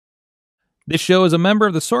This show is a member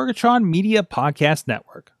of the Sorgatron Media Podcast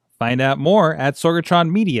Network. Find out more at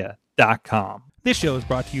sorgatronmedia.com. This show is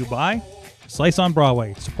brought to you by Slice on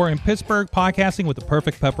Broadway, supporting Pittsburgh podcasting with the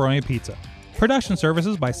perfect pepperoni pizza. Production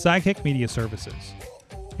services by Sidekick Media Services.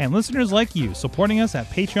 And listeners like you, supporting us at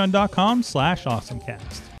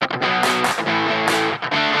patreon.com/AwesomeCast.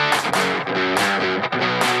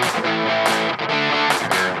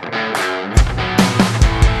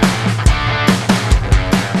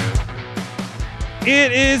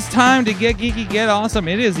 It is time to get geeky, get awesome.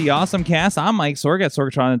 It is the AwesomeCast. I'm Mike Sorg at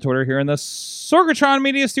Sorgatron on Twitter here in the Sorgatron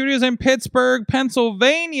Media Studios in Pittsburgh,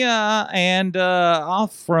 Pennsylvania, and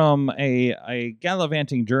off from a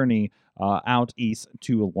gallivanting journey out east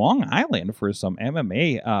to Long Island for some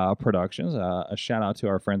MMA productions. A shout out to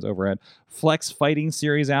our friends over at Flex Fighting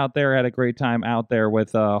Series out there. Had a great time out there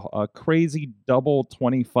with a crazy double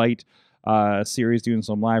 20 fight series, doing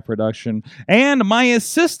some live production, and my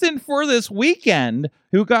assistant for this weekend,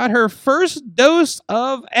 who got her first dose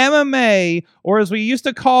of MMA, or as we used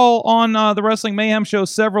to call on the Wrestling Mayhem show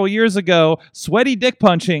several years ago, sweaty dick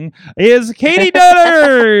punching, is Katie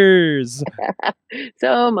Dutters.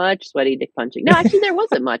 So much sweaty dick punching. No, actually, there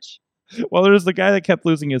wasn't much. Well, there's the guy that kept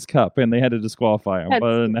losing his cup, and they had to disqualify him.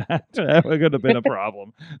 But that could have been a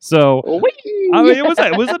problem. So, I mean, it was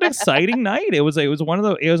an exciting night. It was one of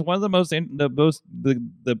the most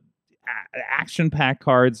action-packed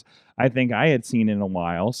cards I think I had seen in a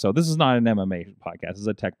while. So this is not an MMA podcast; it's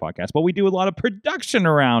a tech podcast, but we do a lot of production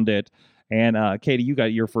around it. And Katie, you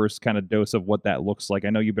got your first kind of dose of what that looks like. I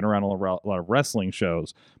know you've been around a lot of wrestling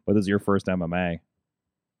shows, but this is your first MMA.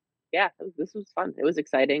 Yeah, this was fun. It was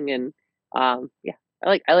exciting, and yeah, I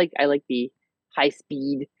like the high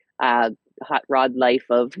speed, hot rod life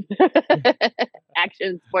of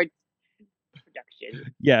action sports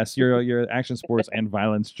production. Yes, you're action sports and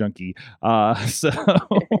violence junkie. So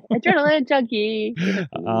adrenaline junkie.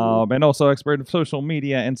 And also expert in social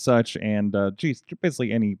media and such, and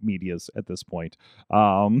basically any medias at this point.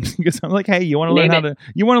 Because I'm like, hey, you want to learn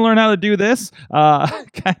how to do this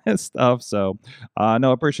kind of stuff. So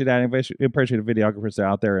no, appreciate that. Appreciate the videographers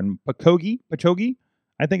out there in Pachogi,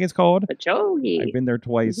 I think it's called. Pachogi. I've been there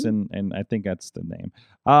twice, and I think that's the name.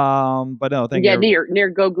 But no, thank you. Yeah,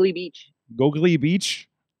 near Gogley Beach. Gogley Beach,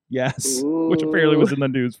 yes. Ooh. Which apparently was in the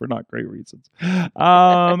news for not great reasons.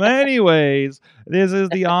 Anyways, this is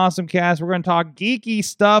the AwesomeCast. We're going to talk geeky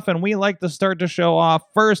stuff, and we like to start the show off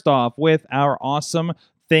first off with our awesome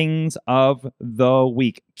things of the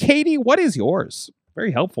week. Katie, what is yours?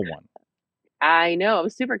 Very helpful one. I know. I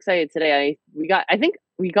was super excited today. I think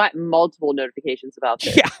we got multiple notifications about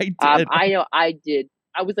this. Yeah, I did. I know I did.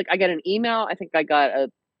 I was like, I got an email. I think I got a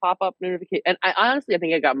pop-up notification, and I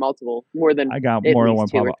think I got multiple, more than one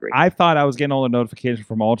pop-up. I thought I was getting all the notifications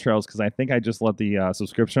from All Trails because I think I just let the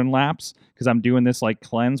subscription lapse, because I'm doing this like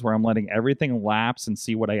cleanse where I'm letting everything lapse and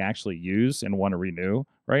see what I actually use and want to renew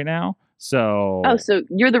right now. So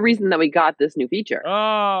you're the reason that we got this new feature.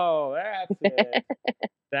 Oh, that's it.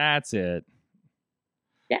 That's it.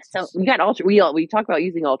 Yeah, so we got we talk about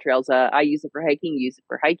using All Trails. I use it for hiking, you use it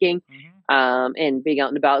for hiking, and being out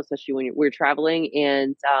and about, especially when we're traveling.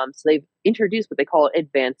 And so they've introduced what they call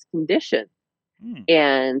advanced condition.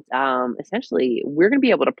 And essentially, we're going to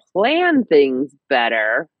be able to plan things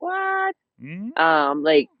better. What?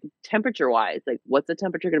 Like temperature-wise, like what's the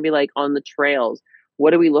temperature going to be like on the trails?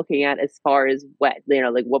 What are we looking at as far as wet? You know,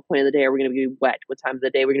 like what point of the day are we going to be wet? What time of the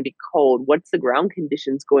day we're going to be cold? What's the ground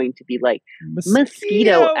conditions going to be like?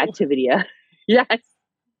 Mosquito activity. Yes.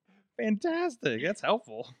 Fantastic. That's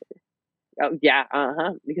helpful. Oh, yeah.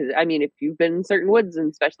 Because, I mean, if you've been in certain woods, and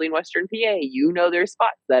especially in Western PA, you know there's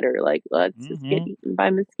spots that are like, let's just get eaten by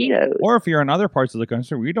mosquitoes. Or if you're in other parts of the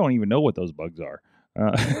country, we don't even know what those bugs are.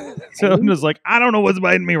 So I'm just like, I don't know what's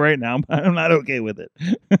biting me right now, but I'm not okay with it.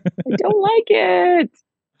 I don't like it.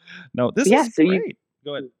 No, this is great.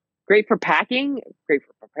 Go ahead. Great for packing, great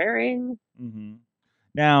for preparing.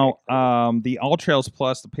 Now, the All Trails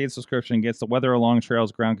Plus, the paid subscription, gets the weather along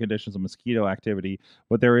trails, ground conditions, and mosquito activity.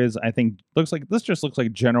 But there is, I think, looks like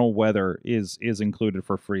general weather is included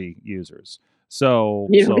for free users. So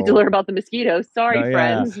you don't need to learn about the mosquitoes. Sorry,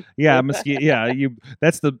 friends. Yeah, mosquito. Yeah,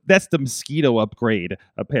 that's the mosquito upgrade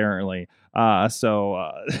apparently. No,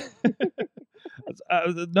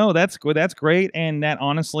 that's good. That's great. And that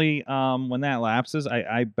honestly, when that lapses,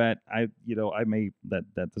 I bet I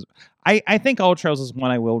think All Trails is one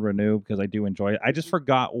I will renew because I do enjoy it. I just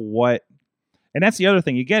forgot what. And that's the other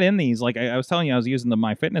thing. You get in these, like I was telling you, I was using the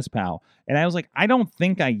MyFitnessPal, and I was like, I don't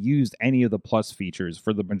think I used any of the plus features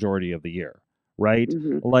for the majority of the year. Right?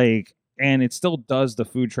 Like, and it still does the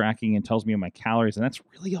food tracking and tells me my calories, and that's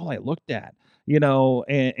really all I looked at.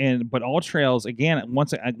 But all trails again,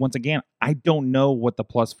 once again, I don't know what the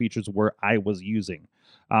plus features were I was using.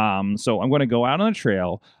 So I'm going to go out on a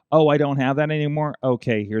trail. Oh, I don't have that anymore.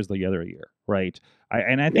 Okay, here's the other year, right?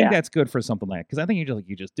 And I think Yeah. that's good for something like, because I think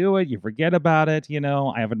you just do it, you forget about it.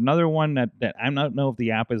 I have another one that I don't know if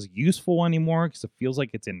the app is useful anymore because it feels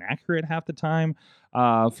like it's inaccurate half the time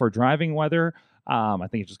for driving weather. I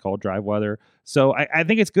think it's just called Drive Weather. So I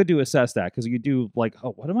think it's good to assess that because you do like,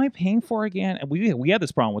 oh, what am I paying for again? And we had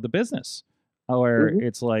this problem with the business where Hmm.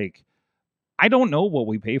 it's like, I don't know what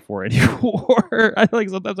we pay for anymore. I like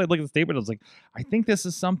sometimes I look at the statement, I was like, I think this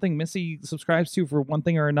is something Missy subscribes to for one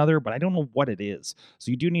thing or another, but I don't know what it is.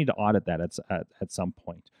 So you do need to audit that at some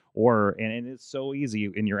point. And it's so easy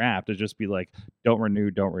in your app to just be like, don't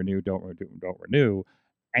renew, don't renew, don't renew, don't renew,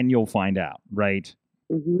 and you'll find out, right?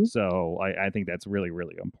 Hmm. So I think that's really,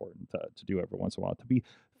 really important to do every once in a while, to be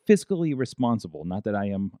fiscally responsible. Not that I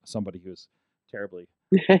am somebody who's terribly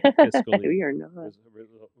fiscally We are not.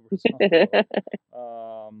 responsible.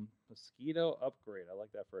 Mosquito upgrade. I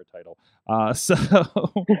like that for a title. So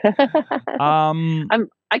um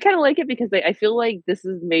I kind of like it because I feel like this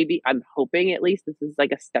is maybe, I'm hoping at least this is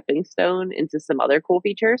like a stepping stone into some other cool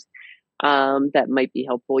features that might be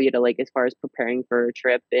helpful, like as far as preparing for a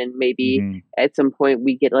trip, and maybe mhm, at some point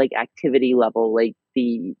we get like activity level, like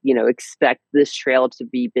expect this trail to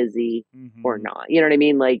be busy or mhm, not. You know what I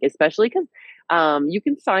mean? Like, especially because you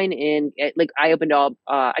can sign in. Like, I opened all,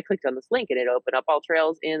 I clicked on this link and it opened up all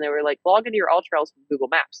trails, and they were like, log into your all trails from Google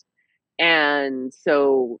Maps. And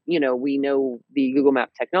so, we know the Google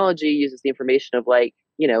Map technology uses the information of like,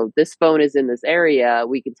 this phone is in this area.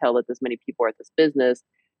 We can tell that this many people are at this business.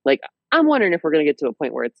 Like, I'm wondering if we're going to get to a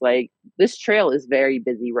point where it's like, this trail is very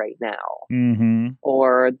busy right now. mhm.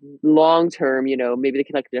 Or long term, maybe they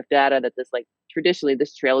collect enough data that this, like, traditionally,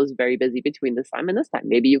 this trail is very busy between this time and this time.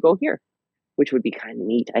 Maybe you go here, which would be kind of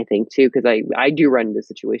neat, I think, too, because I do run into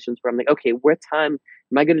situations where I'm like, okay, what time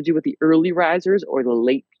am I going to do with the early risers or the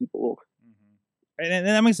late people? Mhm. And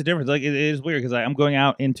that makes a difference. Like it is weird because I'm going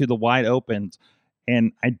out into the wide opens,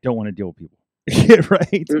 and I don't want to deal with people.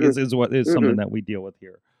 Right? Mm-mm, Is what is something mm-mm. that we deal with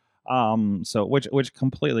here. So which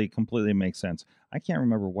completely makes sense. I can't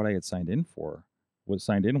remember what I had signed in for, was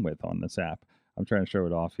signed in with on this app. I'm trying to show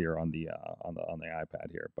it off here on the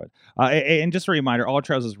iPad here, but and just a reminder, All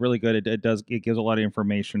Trails is really good. It gives a lot of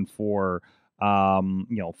information for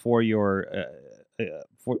for your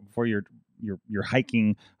for your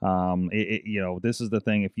hiking. This is the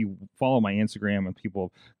thing. If you follow my Instagram and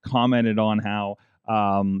people commented on how,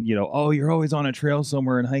 oh, you're always on a trail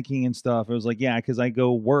somewhere and hiking and stuff. It was like, yeah, because I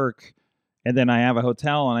go work and then I have a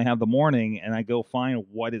hotel and I have the morning and I go find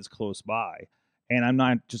what is close by. And I'm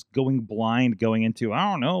not just going blind going into,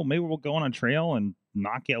 I don't know, maybe we'll go on a trail and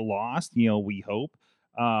not get lost, we hope.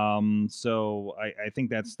 So I think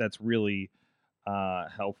that's really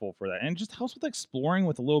helpful for that, and it just helps with exploring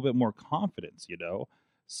with a little bit more confidence.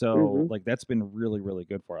 So Hmm. like that's been really, really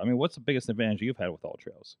good for it. I mean, what's the biggest advantage you've had with All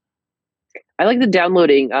Trails? I like the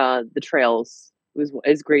downloading the trails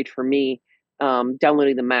is great for me.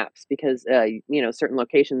 Downloading the maps because certain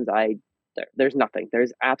locations there's nothing.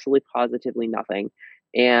 There's absolutely positively nothing.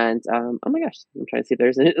 And oh my gosh, I'm trying to see if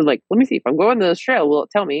there's like, let me see if I'm going to this trail. Will it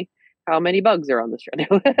tell me how many bugs are on this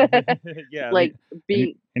trail? Yeah, Like,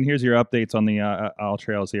 being and here's your updates on the All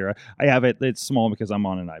Trails here. I have it. It's small because I'm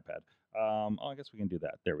on an iPad. I guess we can do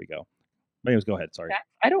that. There we go. Anyways, go ahead. Sorry. that,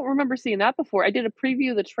 I don't remember seeing that before. I did a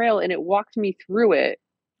preview of the trail and it walked me through it.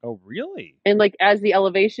 Oh, really? And like, as the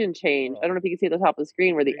elevation Hold changed, I on. don't know if you can see at the top of the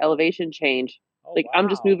screen where There the you go. elevation changed. Oh, Like, I'm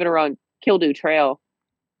just wow. moving around Kildew Trail.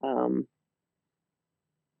 Um,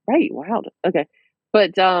 right, wow. Okay.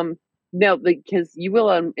 But no, because you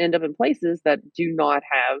will end up in places that do not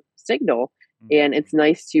have signal, and Mhm. it's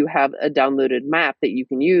nice to have a downloaded map that you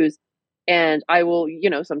can use. And I will,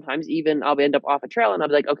 sometimes even I'll end up off a trail and I'll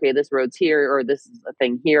be like, okay, this road's here, or this is a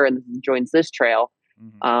thing here, and this joins this trail,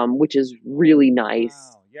 Mhm. which is Oh, really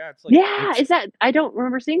nice. wow. Yeah, it's like Yeah, it's is that, I don't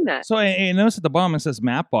remember seeing that. so and notice at the bottom it says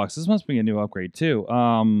map box. This must be a new upgrade too.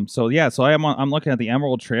 So yeah, so I'm looking at the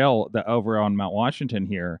Emerald Trail that over on Mount Washington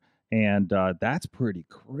here, and that's pretty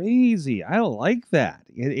crazy. I like that.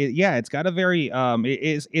 Yeah, it's got a very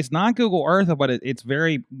it's not Google Earth, but it's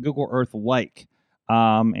very Google Earth like.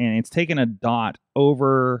 And it's taking a dot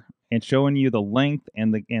over and showing you the length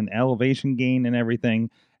and the elevation gain and everything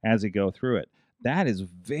as you go through it. That is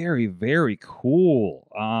very, very cool.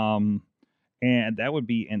 And that would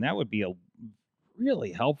be a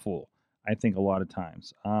really helpful, I think, a lot of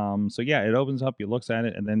times. So yeah, it opens up, you looks at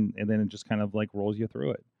it, and then it just kind of like rolls you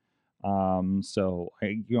through it. So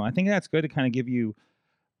I think that's good to kind of give you.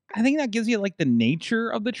 I think that gives you like the nature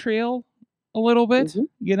of the trail, a little bit.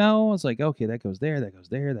 Mhm. It's like, okay, that goes there, that goes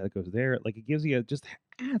there, that goes there. Like it gives you just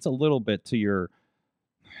adds a little bit to your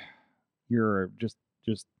just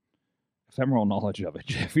ephemeral knowledge of it.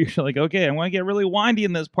 If you're like, okay, I want to get really windy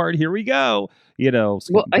in this part. Here we go.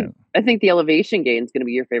 Well, I think the elevation gain is gonna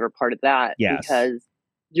be your favorite part of that Yes. because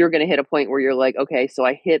you're gonna hit a point where you're like, "Okay, so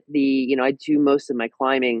I hit I do most of my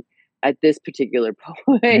climbing at this particular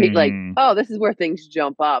point." Like, Mm. "Oh, this is where things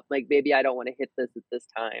jump up. Like, maybe I don't wanna hit this at this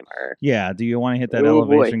time," or, Yeah. Do you want to hit that "Oh,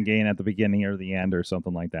 boy." elevation gain at the beginning or the end or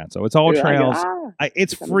something like that? So it's all You're like, trails. "Ah, It's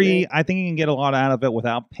it's coming to free. me." I think you can get a lot out of it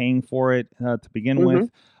without paying for it to begin with.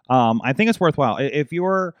 Mhm. I think it's worthwhile. If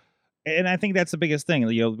you're, and I think that's the biggest thing.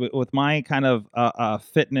 With my kind of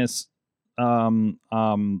fitness,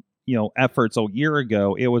 efforts a year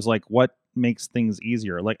ago, it was like what makes things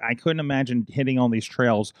easier. Like I couldn't imagine hitting on these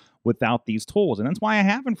trails without these tools, and that's why I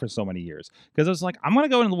haven't for so many years. Because it's like I'm gonna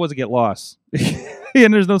go into the woods and get lost,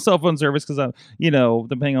 and there's no cell phone service because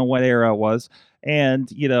depending on what era it was, and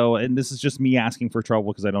this is just me asking for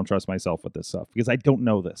trouble because I don't trust myself with this stuff because I don't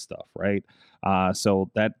know this stuff, right? So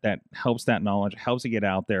that helps, that knowledge helps you get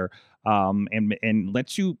out there, and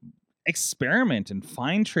lets you experiment and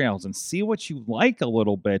find trails and see what you like a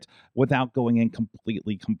little bit without going in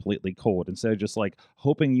completely cold, instead of just like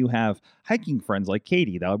hoping you have hiking friends like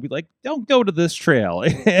Katie that would be like, don't go to this trail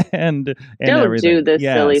and Don't do everything. this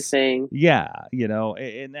silly Yes. thing. Yeah,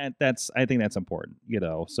 and that's I think that's important,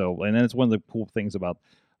 so, and that's one of the cool things about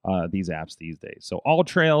these apps these days. So All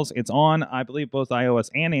Trails, it's on, I believe, both iOS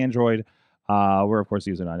and Android. We're of course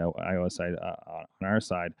using iOS side on our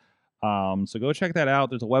side. So go check that out.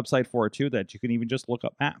 There's a website for it too that you can even just look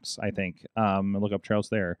up maps, I think, and look up trails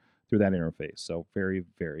there through that interface. So very,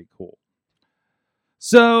 very cool.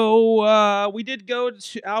 So we did go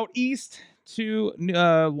out east to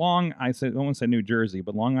I won't say New Jersey,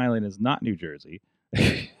 but Long Island is not New Jersey.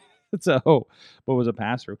 So, but it was a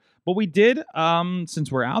pass through. But we did,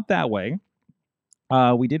 since we're out that way,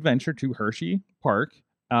 we did venture to Hershey Park.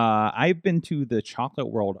 I've been to the Chocolate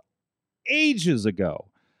World ages ago.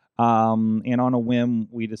 And on a whim,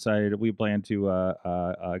 we decided we planned to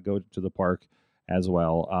go to the park as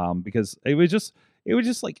well, because it was just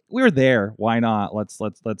like we were there. Why not? Let's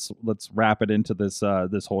wrap it into this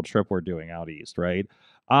whole trip we're doing out east, right?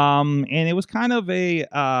 And it was kind of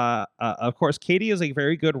of course, Katie is a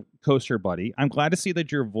very good coaster buddy. I'm glad to see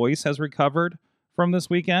that your voice has recovered from this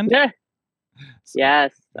weekend. Yeah. So,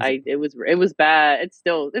 Yes, it was bad. It's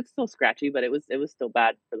still scratchy, but it was still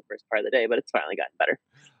bad for the first part of the day, but it's finally gotten better.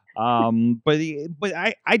 But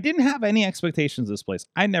I didn't have any expectations of this place.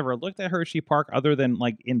 I never looked at Hershey Park other than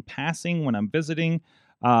like in passing when I'm visiting.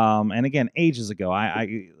 And again, ages ago,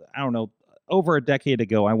 I don't know, over a decade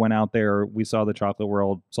ago, I went out there. We saw the Chocolate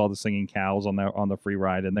World, saw the singing cows on the free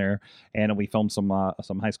ride in there, and we filmed some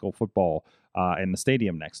high school football in the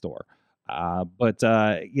stadium next door. But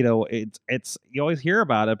it's you always hear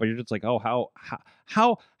about it, but you're just like, oh,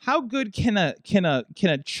 how good can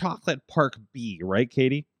a chocolate park be, right,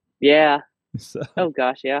 Katie? Yeah. So Oh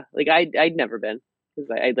gosh, yeah. Like I'd never been because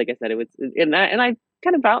like I said, it was and I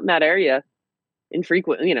kind of out in that area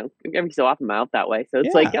infrequent. Every so often I'm out that way, so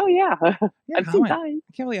it's like, yeah, oh yeah, yeah. I've seen signs.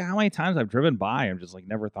 I can't believe how many times I've driven by. I'm just like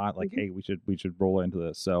never thought like, Mhm. hey, we should roll into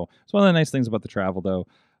this. So it's one of the nice things about the travel, though.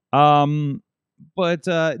 Um, but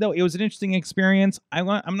no, it was an interesting experience. I'm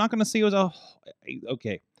not going to say it was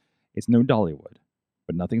okay. It's no Dollywood,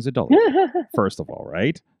 but nothing's a Dollywood. First of all,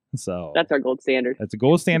 right? So That's our gold standard. that's a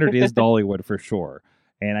gold standard is Dollywood for sure.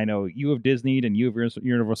 And I know you have Disney and you have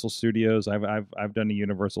Universal Studios. I've done the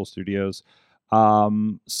Universal Studios.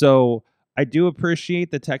 So I do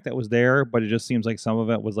appreciate the tech that was there, but it just seems like some of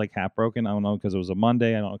it was like half broken. I don't know because it was a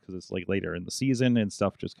Monday. I don't know because it's like later in the season and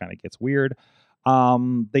stuff just kind of gets weird.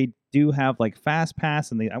 They do have like Fast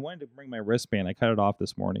Pass, and I wanted to bring my wristband. I cut it off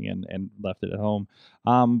this morning and left it at home.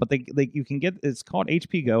 But they you can get, it's called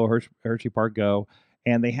HP Go, Hershey Park Go,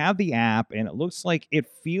 and they have the app, and it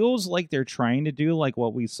feels like they're trying to do like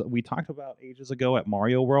what we talked about ages ago at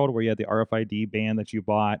Mario World, where you had the RFID band that you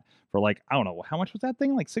bought for like, I don't know, how much was that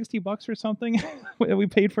thing, like $60 or something. We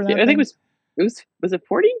paid for Yeah, that I think thing. was it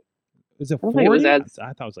 40? Is it I don't think it was 40? as.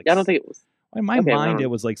 I thought it was like I don't think it was. in my Okay, well, I mind don't it know.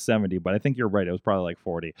 was like 70, but I think you're right, it was probably like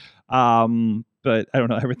 40. But I don't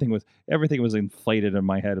know, everything was inflated in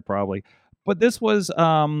my head probably. But this was,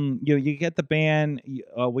 you get the band,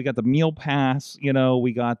 we got the meal pass,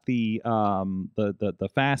 we got the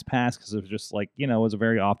fast pass, because it was just like, it was a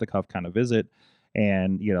very off the cuff kind of visit,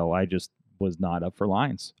 and I just was not up for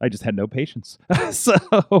lines. I just had no patience. So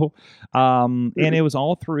and Mm-mm. it was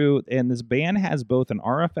all through, and this band has both an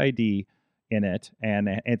RFID in it, and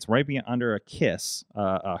it's right under a Kiss,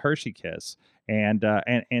 a Hershey Kiss, and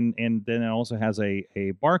then it also has a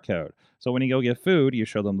barcode. So when you go get food, you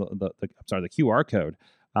show them the QR code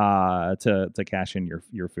to cash in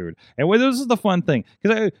your food. And this is the fun thing,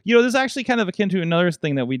 because this is actually kind of akin to another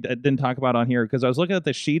thing that we didn't talk about on here, because I was looking at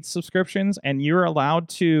the Sheets subscriptions, and you're allowed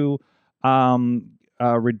to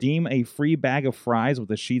redeem a free bag of fries with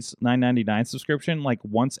the Sheets $9.99 subscription like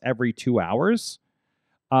once every 2 hours.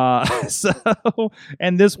 So,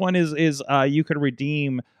 and this one is you could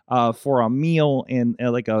redeem for a meal in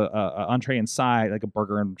like a entree inside, like a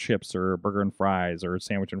burger and chips or a burger and fries or a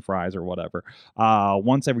sandwich and fries or whatever,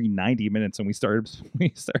 once every 90 minutes. And we started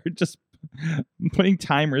just putting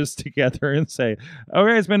timers together and say,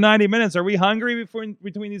 okay, it's been 90 minutes. Are we hungry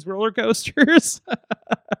between these roller coasters?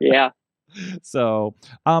 Yeah. So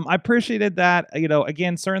I appreciated that.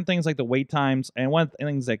 Again, certain things like the wait times, and one of the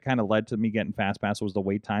things that kind of led to me getting Fast Pass was the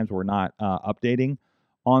wait times were not updating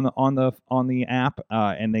on the app,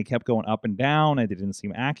 and they kept going up and down, and it didn't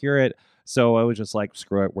seem accurate. So I was just like,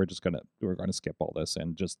 screw it, we're gonna skip all this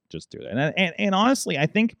and just do it. And honestly, I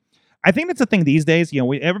think that's the thing these days.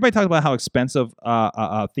 Everybody talks about how expensive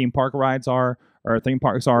theme park rides are, or theme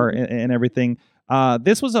parks are, and everything.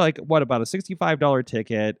 This was like about a $65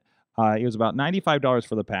 ticket. It was about $95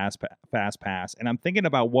 for the Fast Pass, and I'm thinking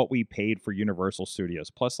about what we paid for Universal Studios,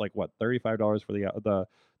 plus like $35 for the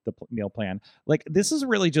meal plan. Like, this is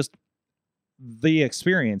really just the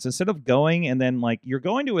experience. Instead of going and then like you're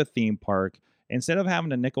going to a theme park, instead of having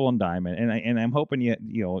to nickel and dime it, and I'm hoping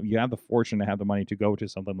you have the fortune to have the money to go to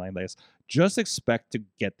something like this, just expect to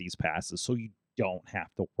get these passes so you don't have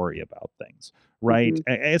to worry about things, right?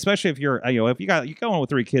 Especially if you're if you're going with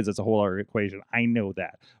 3 kids, that's a whole other equation. I know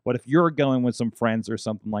that. But if you're going with some friends or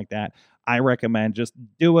something like that, I recommend just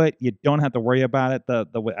do it. You don't have to worry about it.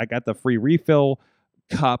 I got the free refill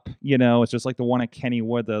cup, it's just like the one at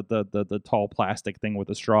Kennywood, the tall plastic thing with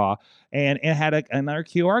a straw, and it had another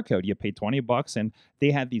QR code. You paid $20, and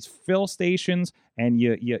they had these fill stations, and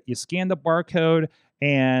you scan the barcode,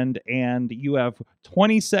 and you have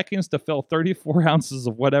 20 seconds to fill 34 ounces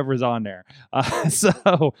of whatever's on there.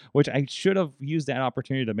 So, which I should have used that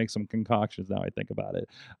opportunity to make some concoctions. Now I think about it.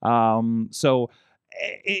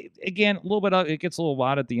 Again, a little bit of it gets a little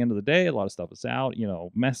lot at the end of the day. A lot of stuff is out,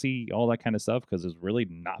 messy, all that kind of stuff, because it's really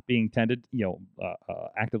not being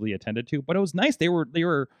actively attended to. But it was nice. They were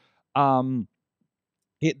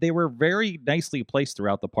very nicely placed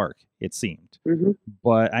throughout the park, it seemed.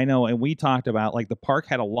 But I know, and we talked about, like, the park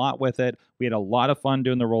had a lot with it. We had a lot of fun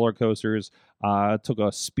doing the roller coasters. Took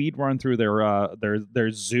a speed run through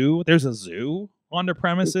their zoo. There's a zoo on the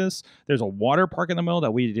premises. There's a water park in the middle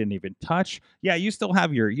that we didn't even touch. Yeah, you still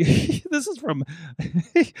have your this is from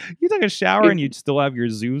you took a shower and you'd still have your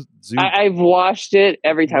zoo. I've washed it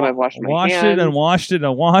every time I've washed my hands. Washed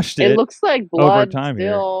it. It looks like blood over time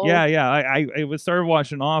still. Here. Yeah. I started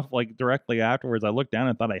washing off like directly afterwards. I looked down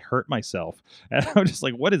and thought I hurt myself, and I was just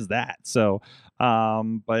like, what is that? So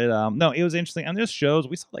no, it was interesting. And there's shows.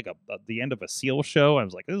 We saw like the end of a seal show. I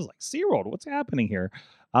was like, this is like SeaWorld. What's happening here?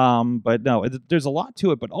 But no, there's a lot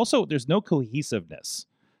to it, but also there's no cohesiveness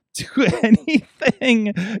to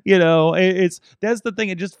anything. That's the thing.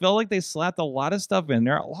 It just felt like they slapped a lot of stuff in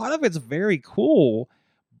there. A lot of it's very cool,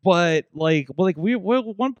 but like we at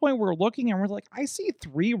one point we're looking and we're like, I see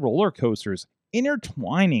 3 roller coasters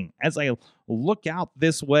intertwining as I look out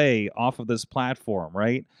this way off of this platform,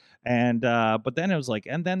 right? And but then it was like,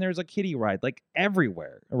 and then there's a kiddie ride like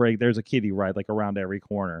everywhere, right? There's a kiddie ride like around every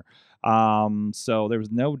corner. So there was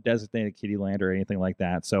no designated kiddie land or anything like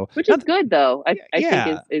that. So, which is good though. I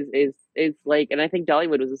think is like, and I think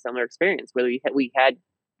Dollywood was a similar experience where we had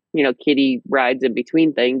kiddie rides in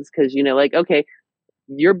between things, because like, okay,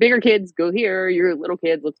 your bigger kids go here, your little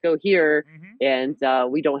kids, let's go here, and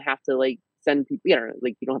we don't have to like send people,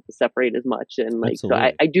 like you don't have to separate as much, and like Absolutely.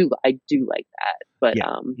 So I do like that, but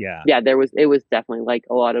it was definitely like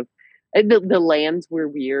a lot of the lands were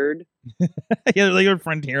weird. Yeah, like a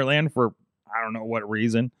Frontierland for I don't know what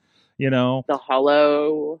reason, the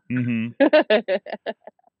Hollow.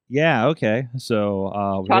 Yeah, okay,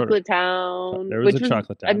 so Chocolate Town. There was a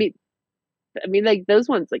Chocolate Town. I mean, like those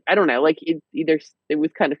ones, like I don't know, like it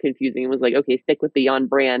was kind of confusing. It was like, okay, stick with the on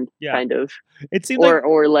brand kind of. It seemed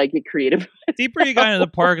or like a creative. Deeper you got into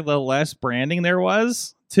the park, the less branding there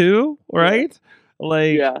was too, right?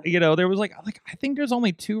 Like there was like I think there's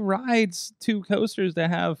only 2 coasters that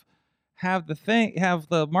have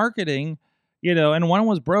the marketing, and one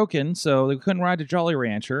was broken, so they couldn't ride to Jolly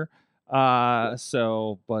Rancher. But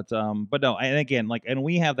no, and again, like, and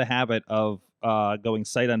we have the habit of going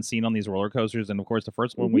sight unseen on these roller coasters, and of course the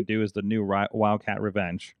first one we do is the new Wildcat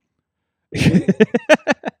Revenge.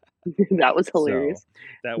 That was So hilarious.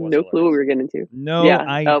 that was No clue what we hilarious. were getting into. No Yeah.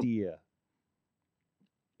 idea.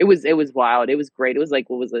 It was wild. It was great. It was like,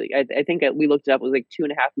 what was it? I think we looked it up. It was like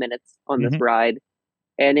 2.5 minutes on this Hmm. ride,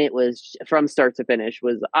 and it was from start to finish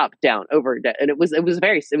was up, down, over, and it was a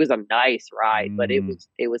nice ride, but Mm,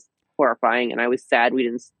 it was horrifying, and I was sad we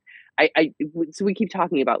didn't. So we keep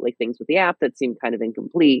talking about like things with the app that seemed kind of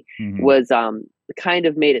incomplete. hmm. Was kind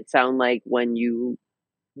of made it sound like when you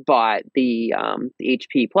bought the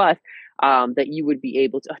HP Plus, that you would be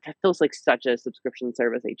able to. Oh, that feels like such a subscription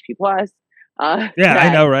service, HP Plus. Yeah, I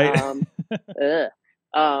That know, right?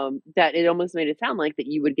 ugh, that it almost made it sound like that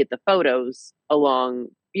you would get the photos along,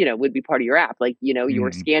 would be part of your app. Like, you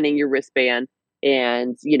were Mm, scanning your wristband,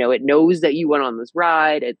 and, it knows that you went on this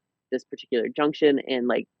ride at this particular junction. And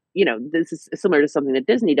like, this is similar to something that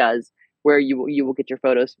Disney does, where you will get your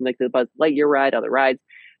photos from like the Buzz Lightyear ride, other rides,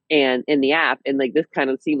 and in the app. And like, this kind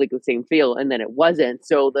of seemed like the same feel, and then it wasn't.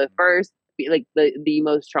 So the first, like the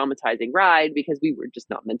most traumatizing ride, because we were just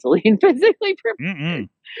not mentally and physically prepared.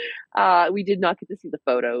 mm-mm. We did not get to see the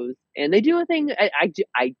photos, and they do a thing.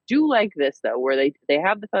 I do like this though, where they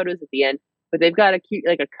have the photos at the end, but they've got a cute,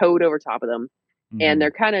 like, a code over top of them, and Hmm.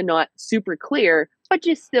 they're kind of not super clear, but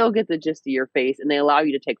you still get the gist of your face, and they allow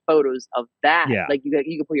you to take photos of that. Yeah. Like, you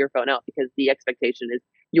can pull your phone out, because the expectation is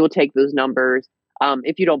you will take those numbers.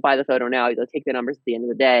 If you don't buy the photo now, they'll take the numbers at the end of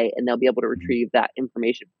the day, and they'll be able to Mhm. retrieve that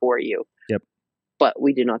information for you. Yep. But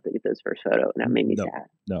we did not get those first photo, and that made me No, sad.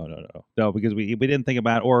 no, because we didn't think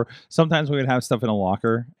about, or sometimes we would have stuff in a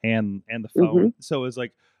locker and the Hmm. phone. So it's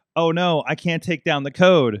like, oh no, I can't take down the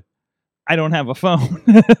code. I don't have a phone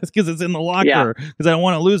because it's in the Yeah. locker because I don't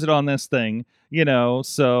want to lose it on this thing,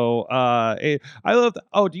 So I love.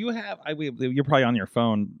 Oh, do you have? You're probably on your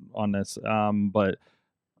phone on this, but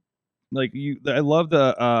like I love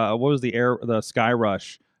the what was the Sky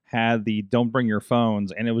Rush had the don't bring your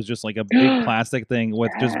phones, and it was just like a big plastic thing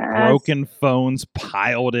with just Yes. broken phones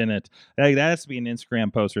piled in it. Like that has to be an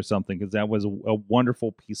Instagram post or something, because that was a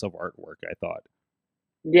wonderful piece of artwork, I thought.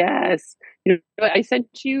 Yes. I sent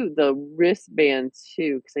you the wristband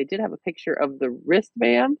too, because I did have a picture of the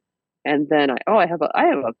wristband, and then I have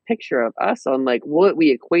a picture of us on like what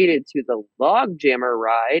we equated to the log jammer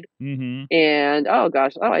ride. Mm-hmm. And oh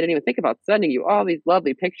gosh, I didn't even think about sending you all these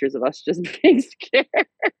lovely pictures of us just being scared.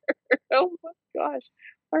 Oh my gosh,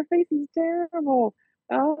 our face is terrible.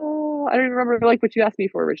 Oh, I don't even remember like what you asked me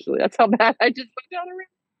for originally. That's how bad I just went down a.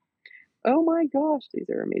 Oh my gosh, these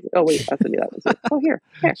are amazing. Oh wait, I'll send you that one too. Oh, here,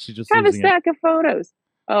 She's just have a losing it. stack of photos.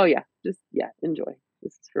 Oh yeah, enjoy.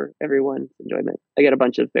 This is for everyone's enjoyment. I got a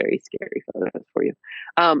bunch of very scary photos for you.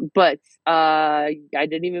 But I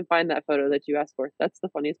didn't even find that photo that you asked for. That's the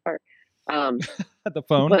funniest part. Um, The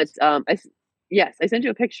phone. but yes, I sent you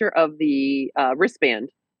a picture of the wristband.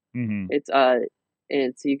 Mm-hmm. It's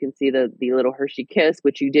and so you can see the little Hershey Kiss,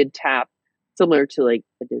 which you did tap, similar to like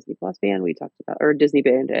a Disney Plus band we talked about, or a Disney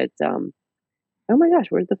band at oh my gosh,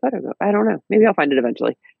 where'd the photo go? I don't know. Maybe I'll find it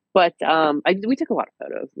eventually. But we took a lot of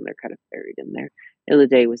photos, and they're kind of buried in there. And the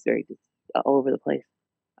day was very just all over the place.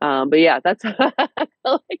 But yeah, that's I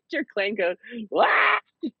like your clan code. Wow,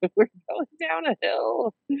 we're going down a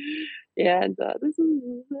hill, and this is.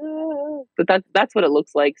 But that's what it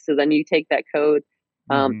looks like. So then you take that code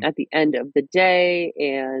Mm-hmm. at the end of the day,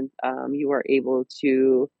 and you are able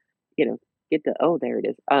to, you know, get the oh there it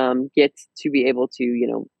is. Get to be able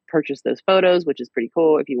to purchase those photos, which is pretty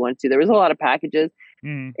cool if you want to. There was a lot of packages,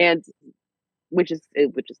 Mm-hmm. and which is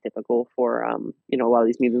typical for a lot of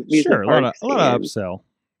these Sure, amusement a parks. lot of And upsell.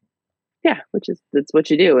 yeah, which is that's what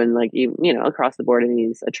you do. And like, across the board in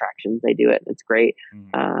these attractions they do it. It's great.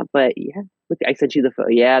 Mm-hmm. But yeah, look, I sent you the photo.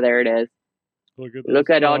 Yeah, there it is. Look at those Look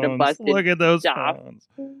at all the phones. busted Look at those stuff. phones.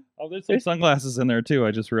 Oh, there's some There's sunglasses in there too.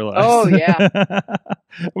 I just realized. oh yeah.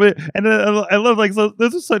 And I love, like, so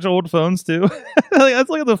those are such old phones too. Like, let's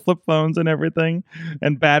look at the flip phones and everything,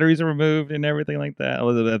 and batteries are removed and everything like that.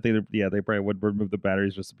 Although I think they probably would remove the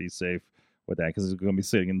batteries just to be safe with that, because it's going to be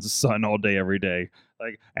sitting in the sun all day every day.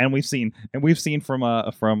 Like, and we've seen from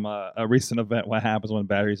a recent event what happens when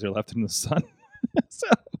batteries are left in the sun. So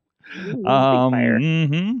Ooh, big fire.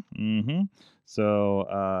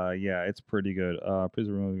 So yeah, it's pretty good. Please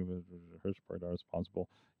remove the part are responsible.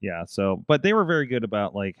 Yeah, so but they were very good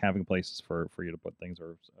about like having places for you to put things,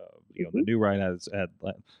 or the Hmm. new ride had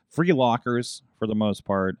free lockers for the most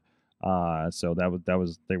part. So that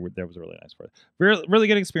was a really nice part. Really, really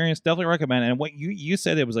good experience. Definitely recommend. And what you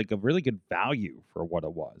said, it was like a really good value for what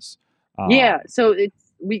it was. Yeah, Um, so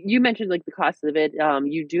you mentioned like the cost of it.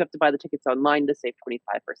 You do have to buy the tickets online to save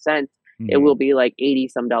 25%. It mhm. will be like 80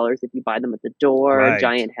 some dollars if you buy them at the door. Right.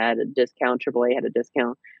 Giant had a discount, AAA had a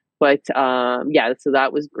discount. But yeah, so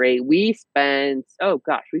that was great. We spent, oh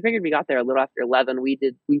gosh, we figured we got there a little after 11. We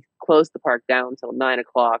closed the park down until 9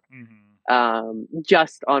 o'clock.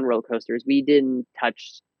 Just on roller coasters. We didn't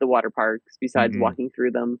touch the water parks besides walking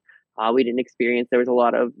through them. We didn't experience. There was a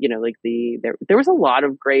lot of, like there was a lot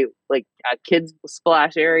of great kids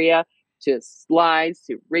splash area, to slides,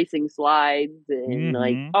 to racing slides, and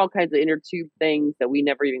like all kinds of inner tube things that we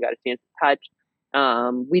never even got a chance to touch.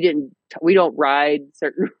 We don't ride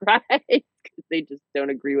certain rides because they just don't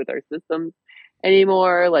agree with our systems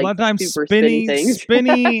anymore. Like a lot of times super spinny things.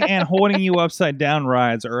 spinny and holding you upside down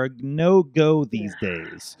rides are a no-go these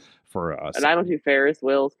days for us. And I don't do Ferris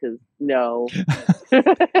wheels because no.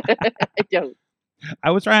 I don't.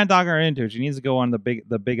 I was trying to talk her into it. She needs to go on the big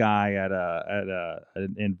eye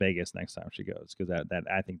in Vegas next time she goes, because that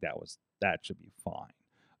I think that should be fine.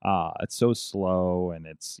 It's so slow, and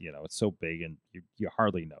it's it's so big, and you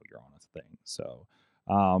hardly know you're on a thing. So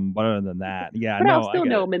but other than that, yeah, but I'll still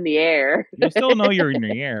know I'm in the air. You still know you're in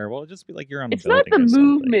the air. Well, just be like you're on. It's not the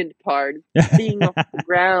movement part, it's being off the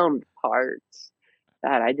ground part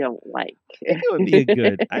that I don't like. I think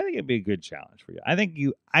it'd be a good challenge for you. I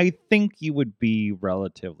think you would be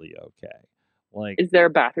relatively okay. Like, is there a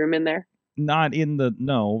bathroom in there? Not in the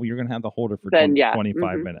no. You're gonna have to hold it for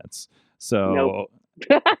 25 minutes. So, nope.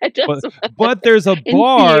 but there's a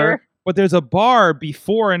bar. But there's a bar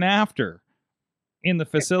before and after in the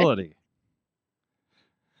facility.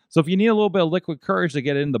 So if you need a little bit of liquid courage to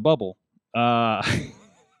get in the bubble, well,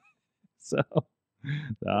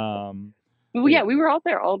 yeah, we were out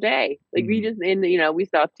there all day. Like we just, we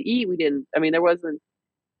stopped to eat. We didn't. I mean, there wasn't.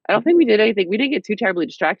 I don't think we did anything. We didn't get too terribly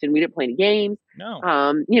distracted. We didn't play any games. No.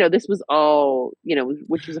 This was all,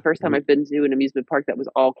 which was the first time I've been to an amusement park that was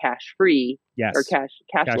all cash free. Yes. Or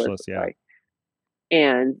cashless. Yeah. Sorry.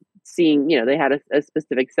 And seeing, they had a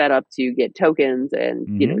specific setup to get tokens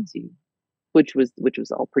and, which was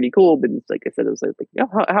all pretty cool. But it's like I said, it was like,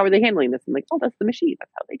 how are they handling this? I'm like, oh, that's the machine.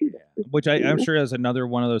 That's how they do this. Which I'm sure is another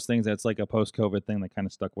one of those things that's like a post-COVID thing that kind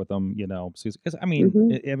of stuck with them, because I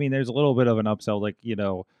mean, there's a little bit of an upsell, like,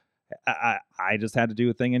 I just had to do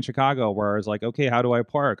a thing in Chicago where I was like, okay, how do I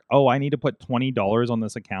park? Oh, I need to put $20 on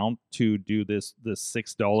this account to do this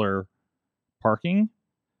 $6 parking,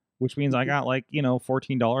 which means I got like,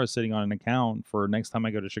 $14 sitting on an account for next time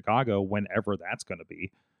I go to Chicago, whenever that's going to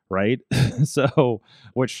be. Right. So,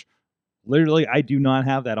 which literally I do not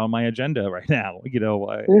have that on my agenda right now,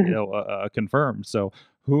 confirmed. So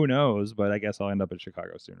who knows, but I guess I'll end up in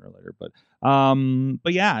Chicago sooner or later. But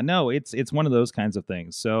yeah, no, it's one of those kinds of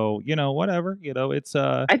things. So, whatever, it's,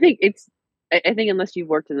 I think unless you've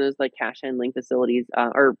worked in those like cash handling facilities,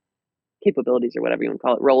 or capabilities or whatever you want to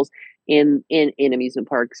call it, roles in amusement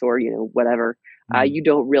parks or, whatever, you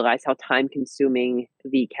don't realize how time consuming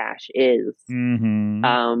the cash is.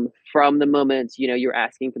 From the moment, you're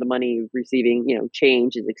asking for the money, receiving,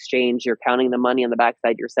 change is exchange, you're counting the money on the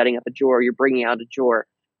backside, you're setting up a drawer, you're bringing out a drawer,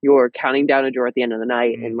 you're counting down a drawer at the end of the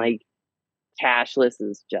night. And like cashless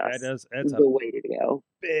is just the way to go.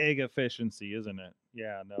 Big efficiency, isn't it?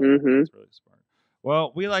 Yeah, no, that's really smart.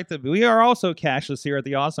 Well, we are also cashless here at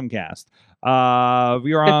the AwesomeCast.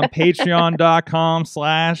 We are on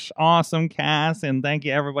patreon.com/AwesomeCast, and thank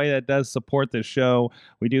you everybody that does support this show.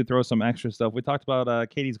 We do throw some extra stuff. We talked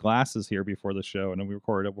about Katie's glasses here before the show, and then we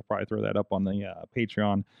recorded it. We'll probably throw that up on the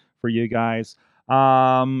Patreon for you guys.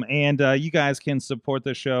 And you guys can support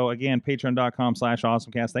the show again,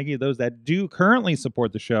 patreon.com/AwesomeCast. Thank you to those that do currently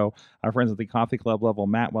support the show. Our friends at the Coffee Club level,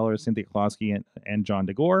 Matt Weller, Cynthia Klosky, and John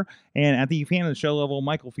DeGore. And at the fan of the show level,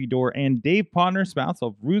 Michael Fedor and Dave Podner, spouse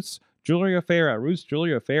of Ruth's Jewelry Affair at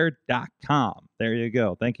ruthsjewelryaffair.com. There you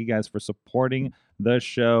go. Thank you guys for supporting the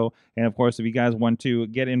show. And of course, if you guys want to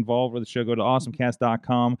get involved with the show, go to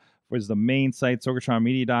awesomecast.com. Which is the main site,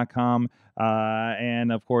 sorgatronmedia.com.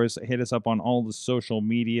 And, of course, hit us up on all the social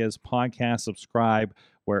medias, podcast, subscribe,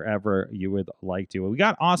 wherever you would like to. We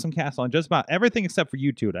got AwesomeCast on just about everything except for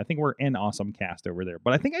YouTube. I think we're in AwesomeCast over there.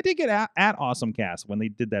 But I think I did get at AwesomeCast when they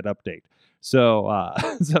did that update. So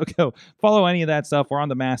so go follow any of that stuff. We're on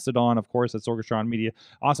the Mastodon, of course, at Sorgatron Media.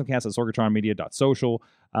 AwesomeCast at sorgatronmedia.social.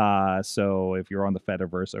 So if you're on the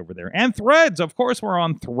Fediverse over there. And Threads, of course, we're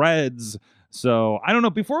on Threads. So I don't know.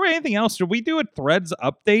 Before anything else, should we do a Threads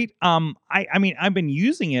update? I mean, I've been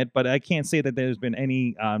using it, but I can't say that there's been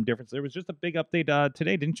any difference. There was just a big update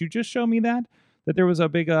today. Didn't you just show me that there was a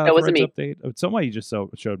big Threads update? Somebody just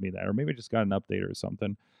showed me that, or maybe I just got an update or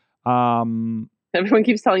something. Everyone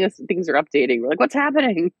keeps telling us things are updating. We're like, what's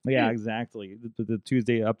happening? Yeah, exactly. The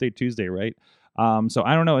Tuesday update Tuesday, right? So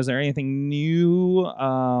I don't know. Is there anything new?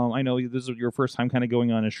 I know this is your first time kind of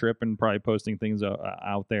going on a trip and probably posting things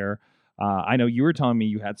out there. I know you were telling me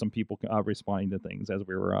you had some people responding to things as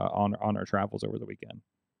we were on our travels over the weekend.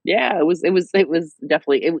 Yeah, it was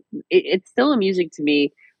definitely it's still amusing to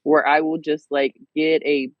me where I will just like get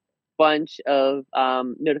a bunch of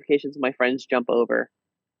notifications of my friends jump over.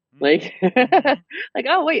 Like Mhm. like,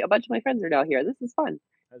 oh wait, a bunch of my friends are now here. This is fun.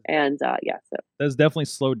 That's And yeah, so that's definitely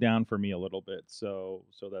slowed down for me a little bit. So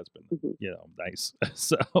that's been mhm. nice.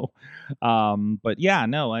 So, but yeah,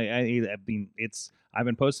 no, I mean I've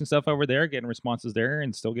been posting stuff over there, getting responses there,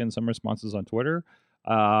 and still getting some responses on Twitter.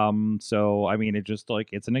 So I mean, it just like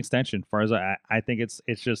it's an extension. As far as I think it's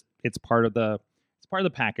just it's part of the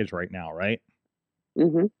package right now, right?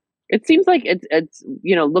 Mhm. It seems like it's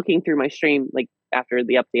you know, looking through my stream, like, after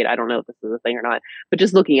the update, I don't know if this is a thing or not, but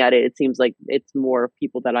just looking at it, it seems like it's more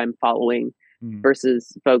people that I'm following Mm,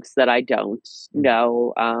 versus folks that I don't mm.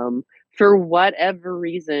 know. For whatever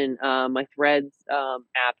reason, my Threads,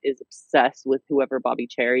 app is obsessed with whoever Bobby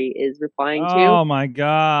Cherry is replying to, Oh my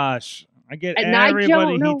gosh. I get and I everybody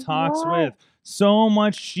don't he know talks why. with. So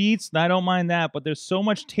much sheets, and I don't mind that, but there's so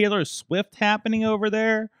much Taylor Swift happening over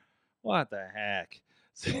there. What the heck?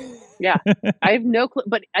 Yeah. I have no clue,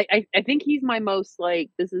 but I think he's my most,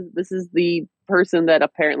 like, this is the person that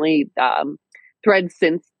apparently, Thread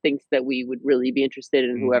since thinks that we would really be interested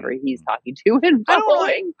in whoever he's Mhm. talking to and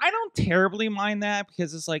following. I don't terribly mind that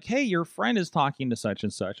because it's like, hey, your friend is talking to such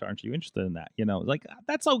and such. Aren't you interested in that? Like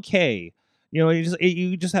that's okay.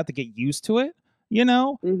 You just have to get used to it. You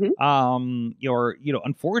know, Mhm.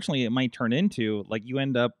 unfortunately, it might turn into like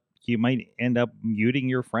you might end up muting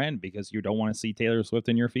your friend because you don't want to see Taylor Swift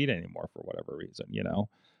in your feed anymore for whatever reason.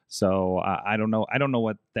 So I don't know. I don't know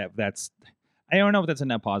what that's. I don't know if that's a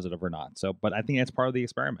net positive or not. So, but I think that's part of the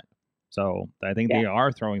experiment. So I think Yeah. they are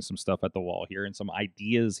throwing some stuff at the wall here and some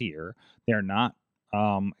ideas here. They're not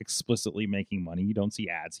explicitly making money. You don't see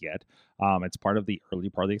ads yet. It's part of the early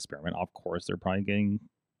part of the experiment. Of course, they're probably getting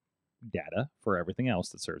data for everything else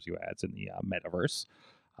that serves you ads in the metaverse.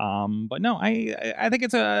 But no, I think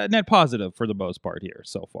it's a net positive for the most part here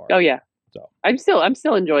so far. Oh, yeah. So I'm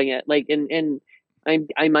still enjoying it, like, and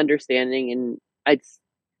I'm understanding, and it's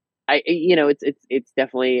you know, it's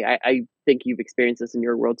definitely I think you've experienced this in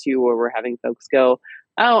your world too, where we're having folks go,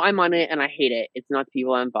 "Oh, I'm on it and I hate it. It's not the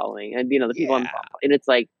people I'm following." And, you know, the people I'm yeah, following, and it's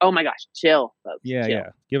like, "Oh my gosh, chill, folks, yeah. chill."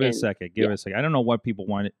 Give it a And second. Give yeah, it a second. I don't know what people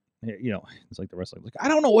want. It's like the wrestling. Like I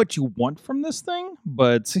don't know what you want from this thing,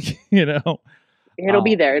 but you know, it'll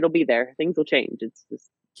be uh, there, it'll be there. Things will change. It's just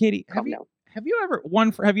Katie, calm down. have you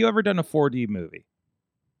ever done a 4D movie?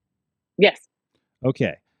 Yes.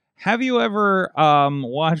 Okay. Have you ever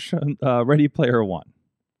watched Ready Player One?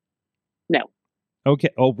 No. Okay.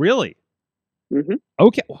 Oh, really? Mhm.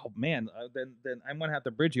 Okay. Oh man, then I'm gonna have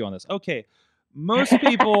to bridge you on this. Okay. Most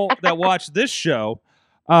people that watch this show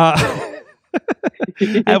uh,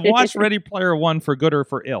 have watched Ready Player One for good or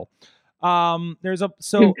for ill. There's a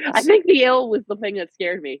so I think the ill was the thing that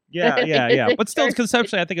scared me. yeah. But still, Sure.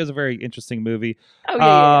 conceptually, I think it was a very interesting movie. Oh,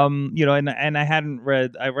 yeah. And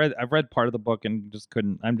I've read part of the book and just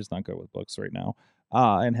couldn't. I'm just not good with books right now,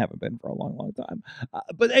 and haven't been for a long time.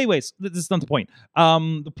 But anyways, this is not the point.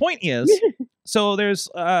 The point is, so there's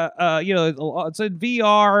it's a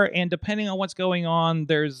VR, and depending on what's going on,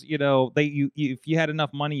 there's if you had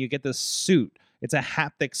enough money, you get this suit. It's a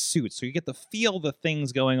haptic suit, so you get to feel the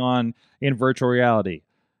things going on in virtual reality.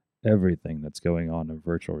 Everything that's going on in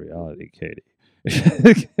virtual reality, Katie.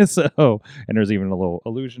 And there's even a little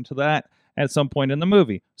allusion to that at some point in the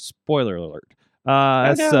movie. Spoiler alert.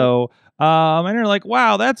 Oh, no. And they're like,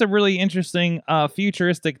 wow, that's a really interesting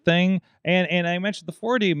futuristic thing. And I mentioned the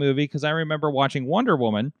 4D movie because I remember watching Wonder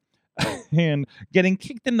Woman and getting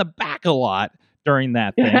kicked in the back a lot during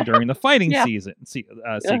that thing, during the fighting Yeah.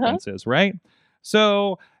 Uh-huh. sequences, right?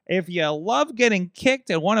 So if you love getting kicked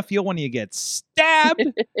and want to feel when you get stabbed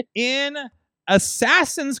in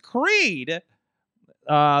Assassin's Creed,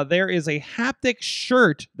 there is a haptic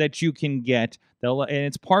shirt that you can get. And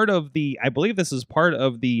it's part of I believe this is part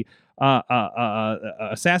of the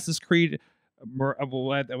Assassin's Creed.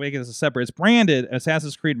 I make it separate. It's branded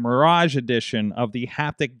Assassin's Creed Mirage Edition of the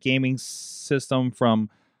haptic gaming system from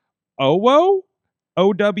OWO.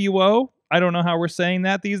 I don't know how we're saying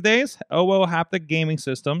that these days. OWO haptic gaming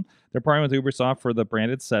system. They're partnering with Ubisoft for the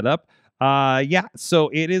branded setup. Yeah, so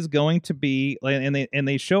it is going to be, and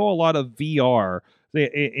they show a lot of VR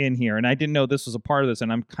in here, and I didn't know this was a part of this,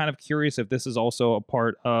 and I'm kind of curious if this is also a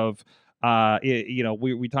part of,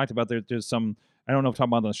 we talked about there's some. I don't know if I'm talking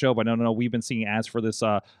about on the show, but I don't know. We've been seeing ads for this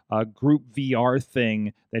group VR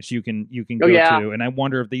thing that you can Oh, go yeah. to, and I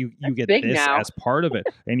wonder if you That's get big this now. as part of it.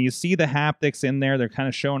 And you see the haptics in there; they're kind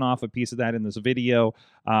of showing off a piece of that in this video.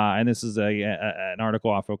 And this is an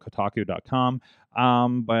article off of Kotaku.com.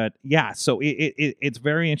 But yeah, so it's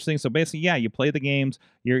very interesting. So basically, yeah, you play the games.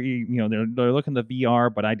 They're looking at the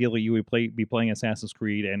VR, but ideally you would be playing Assassin's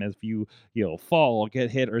Creed, and if you fall,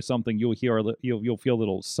 get hit or something, you'll feel a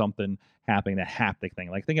little something happening, the haptic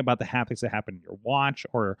thing. Like think about the haptics that happen in your watch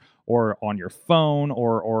or on your phone,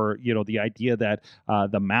 or the idea that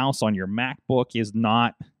the mouse on your MacBook is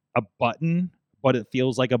not a button, but it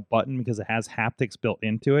feels like a button because it has haptics built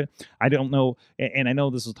into it. I don't know, and I know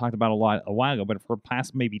this was talked about a while ago, but for the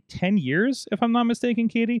past maybe 10 years, if I'm not mistaken,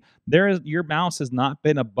 Katie, your mouse has not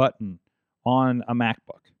been a button on a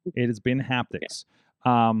MacBook. It has been haptics.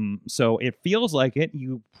 So it feels like it.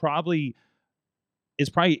 Is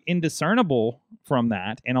probably indiscernible from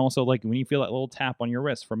that, and also like when you feel that little tap on your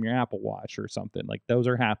wrist from your Apple Watch or something, like those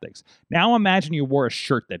are haptics. Now imagine you wore a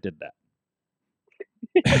shirt that did that.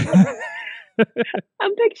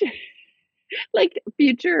 I'm picturing like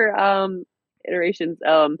future iterations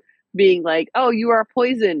being like, oh, you are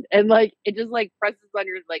poisoned, and like it just like presses on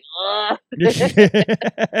your like, ugh.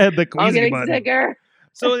 The I'm getting button. sicker.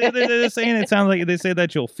 So they're saying, it sounds like they say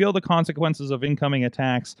that you'll feel the consequences of incoming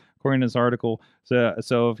attacks, according to this article.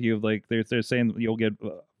 So if you like, they're saying you'll get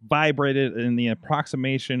vibrated in the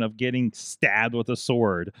approximation of getting stabbed with a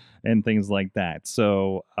sword and things like that.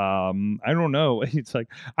 So I don't know. It's like,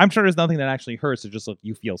 I'm sure there's nothing that actually hurts. It's just like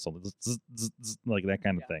you feel something like that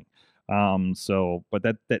kind of thing.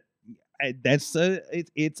 But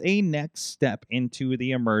it's a next step into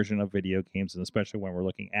the immersion of video games, and especially when we're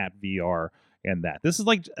looking at VR. And this is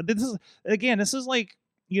like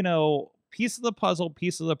piece of the puzzle,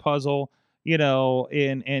 and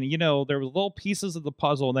there were little pieces of the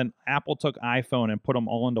puzzle, and then Apple took iPhone and put them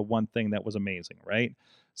all into one thing that was amazing, right?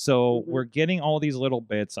 So we're getting all these little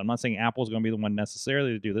bits. I'm not saying Apple's going to be the one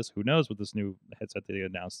necessarily to do this. Who knows with this new headset that they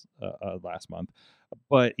announced last month.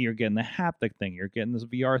 But you're getting the haptic thing. You're getting this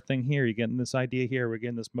VR thing here. You're getting this idea here. We're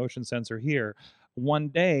getting this motion sensor here. One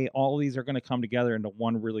day, all of these are going to come together into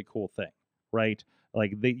one really cool thing, right?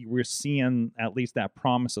 Like we're seeing at least that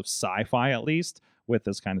promise of sci-fi, at least with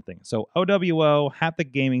this kind of thing. So OWO,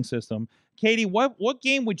 haptic gaming system. Katie, what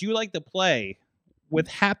game would you like to play with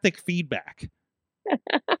haptic feedback?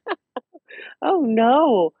 Oh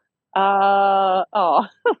no. Can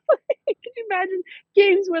you imagine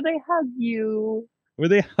games where they hug you? Where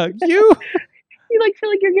they hug you? You like feel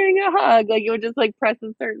like you're getting a hug, like you would just like press at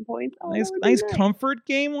certain points. Oh, nice comfort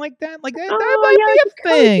game like that. Like that oh, might be a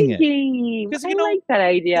thing. Game. Because I like that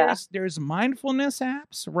idea. There's mindfulness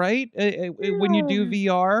apps, right? When you do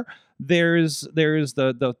VR, there's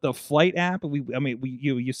the flight app.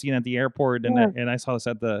 You've seen at the airport, and I saw this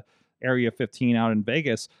at the Area 15 out in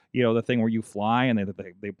Vegas, the thing where you fly and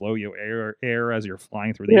they blow you air as you're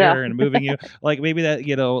flying through the air and moving you. Like maybe that,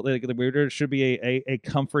 there should be a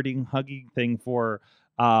comforting, hugging thing for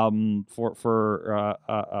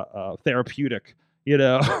therapeutic,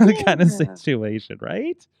 kind of situation,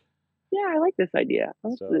 right? Yeah, I like this idea.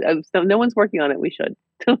 So no one's working on it. We should.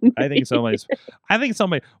 I think somebody's.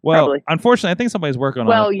 Well, probably. Unfortunately, I think somebody's working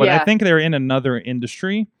on it. But I think they're in another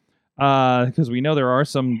industry. Because we know there are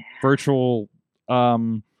some virtual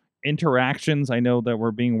interactions. I know that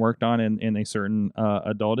were being worked on in a certain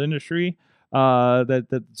adult industry.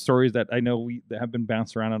 That stories that I know that have been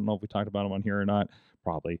bounced around. I don't know if we talked about them on here or not.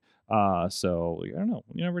 Probably. So I don't know.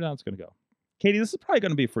 You never know how it's going to go. Katie, this is probably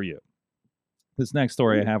going to be for you. This next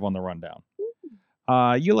story I have on the rundown.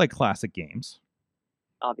 You like classic games,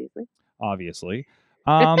 obviously.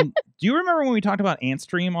 Do you remember when we talked about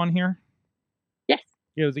Antstream on here?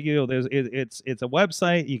 It's a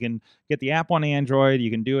website. You can get the app on Android.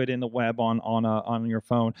 You can do it in the web on your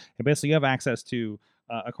phone. And basically, you have access to,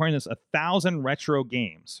 according to this, 1,000 retro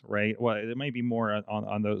games. Right? Well, it may be more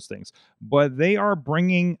on those things, but they are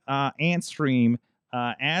bringing Antstream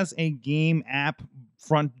as a game app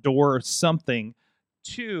front door or something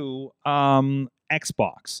to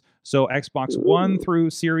Xbox. So Xbox One through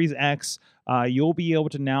Series X, you'll be able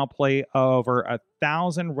to now play over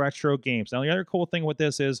 1,000 retro games. Now, the other cool thing with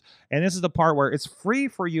this is, and this is the part where it's free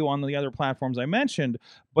for you on the other platforms I mentioned,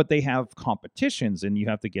 but they have competitions, and you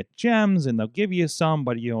have to get gems, and they'll give you some,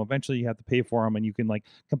 but eventually you have to pay for them, and you can like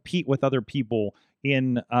compete with other people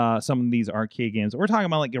in some of these arcade games. We're talking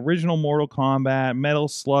about like original Mortal Kombat, Metal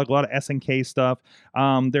Slug, a lot of SNK stuff.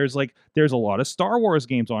 There's a lot of Star Wars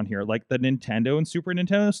games on here, like the Nintendo and Super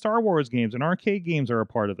Nintendo Star Wars games, and arcade games are a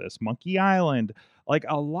part of this. Monkey Island, like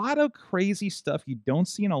a lot of crazy stuff you don't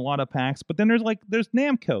see in a lot of packs. But then there's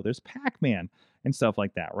Namco, there's Pac-Man and stuff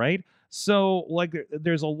like that, right? So like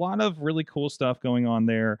there's a lot of really cool stuff going on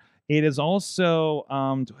there. It is also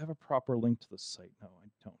do I have a proper link to the site? No, I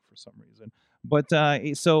don't, for some reason. But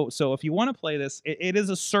so if you want to play this, it is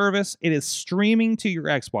a service. It is streaming to your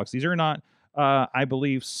Xbox. These are not, I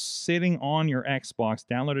believe, sitting on your Xbox,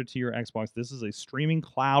 downloaded to your Xbox. This is a streaming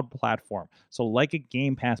cloud platform. So like a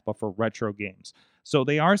Game Pass, but for retro games. So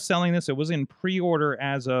they are selling this. It was in pre-order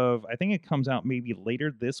as of, I think it comes out maybe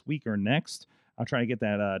later this week or next. I'll try to get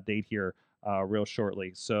that date here real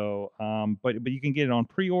shortly. So, but you can get it on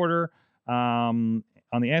pre-order. On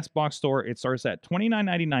the Xbox store, it starts at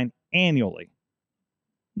 $29.99 annually.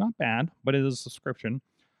 Not bad, but it is a subscription.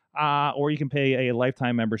 Or you can pay a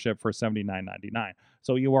lifetime membership for $79.99.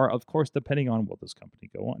 So you are, of course, depending on will this company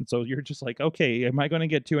go on. So you're just like, okay, am I going to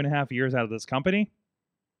get 2.5 years out of this company?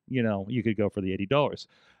 You could go for the $80.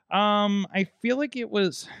 I feel like it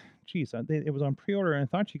was, it was on pre-order, and I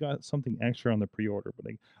thought you got something extra on the pre-order.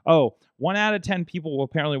 But 1 out of 10 people will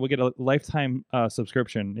get a lifetime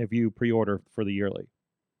subscription if you pre-order for the yearly.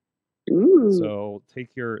 Ooh. So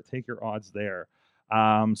take your odds there.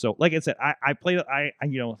 So like I said, I play,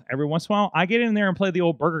 every once in a while I get in there and play the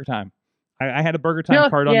old Burger Time. I had a Burger Time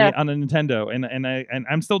card on the Nintendo, and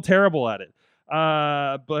I'm still terrible at it.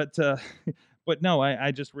 But no,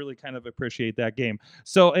 I just really kind of appreciate that game.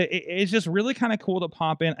 So it's just really kind of cool to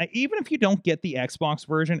pop in, even if you don't get the Xbox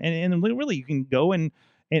version, and literally you can go and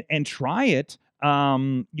try it,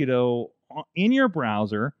 in your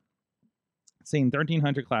browser. Saying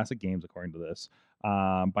 1,300 classic games according to this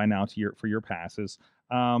by now for your passes.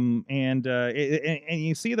 And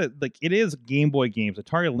you see that like it is Game Boy games,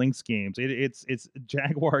 Atari Lynx games, it's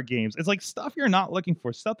Jaguar games. It's like stuff you're not looking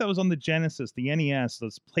for, stuff that was on the Genesis, the NES,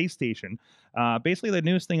 this PlayStation. Basically, the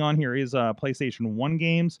newest thing on here is PlayStation 1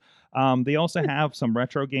 games. They also have some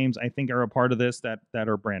retro games I think are a part of this that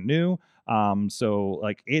are brand new. So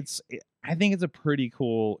like I think it's a pretty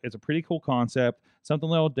cool concept, something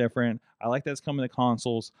a little different. I like that it's coming to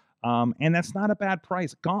consoles. And that's not a bad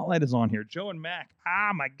price. Gauntlet is on here. Joe and Mac.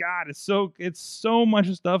 Ah, my God, it's so much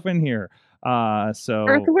stuff in here. So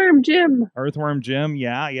Earthworm Jim.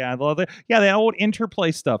 Yeah, I love it. Yeah, that old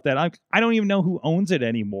Interplay stuff that I don't even know who owns it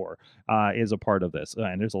anymore. Is a part of this,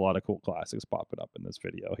 and there's a lot of cool classics popping up in this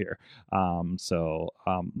video here. No,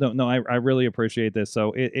 I really appreciate this.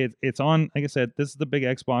 So it's on. Like I said, this is the big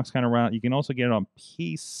Xbox kind of round. You can also get it on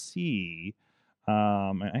PC.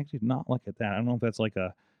 And actually not look at that. I don't know if that's like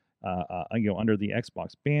a under the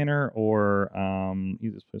Xbox banner or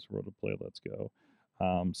you just press roll to play. Let's go.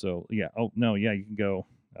 So yeah. Oh no, yeah, you can go.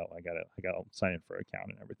 Oh, I got to sign in for an account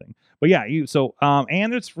and everything. But yeah,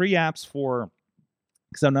 and there's free apps for.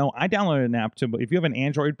 So no, I downloaded an app too. But if you have an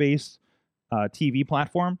Android-based TV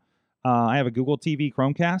platform, I have a Google TV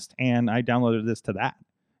Chromecast, and I downloaded this to that.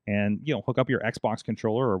 And hook up your Xbox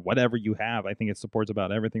controller or whatever you have. I think it supports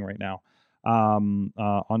about everything right now. On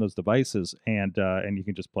those devices, and you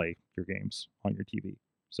can just play your games on your TV.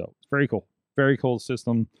 So it's very cool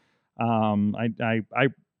system. I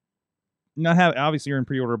not have, obviously you're in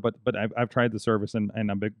pre-order, but I've tried the service and I'm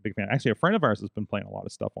a big fan. Actually, a friend of ours has been playing a lot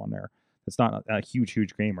of stuff on there. It's not a huge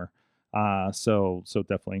gamer. So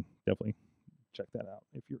definitely check that out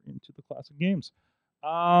if you're into the classic games.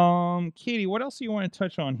 Katie, what else do you want to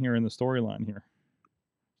touch on here in the storyline here?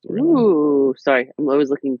 Ooh, sorry. I was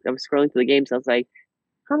scrolling through the games. I was like,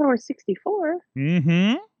 Commodore 64.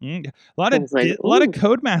 A lot of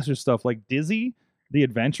Codemaster stuff, like Dizzy, The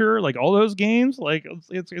Adventure, like all those games. Like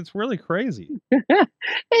it's really crazy.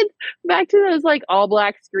 It's back to those like all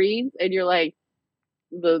black screens, and you're like,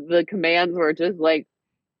 the commands were just like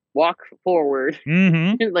walk forward.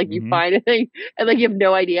 Like you find a thing, and like you have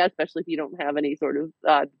no idea, especially if you don't have any sort of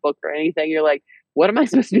book or anything. You're like, what am I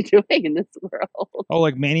supposed to be doing in this world? Oh,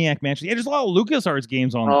 like Maniac Mansion. Yeah, there's a lot of LucasArts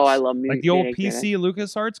games on this. Oh, I love like the old PC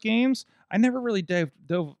LucasArts games. I never really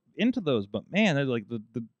dove into those, but man, they're like the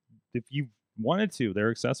if you wanted to,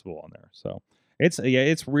 they're accessible on there. So it's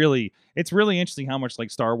really interesting how much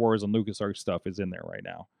like Star Wars and LucasArts stuff is in there right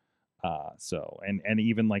now. And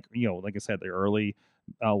even like like I said,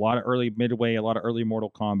 a lot of early Midway, a lot of early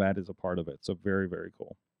Mortal Kombat is a part of it. So very, very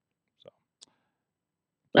cool.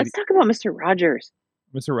 Let's talk about Mr. Rogers.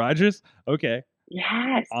 Mr. Rogers? Okay.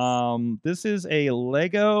 Yes. This is a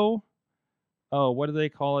Lego. Oh, what do they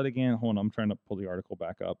call it again? Hold on, I'm trying to pull the article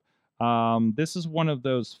back up. This is one of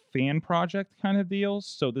those fan project kind of deals.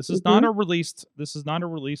 So this is not a released. This is not a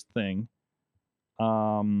released thing.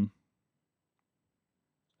 But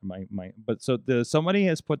somebody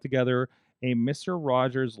has put together a Mr.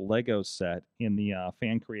 Rogers Lego set in the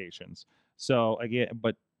fan creations. So again,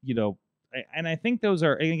 but and I think those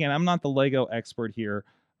are, again, I'm not the Lego expert here,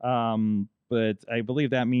 but I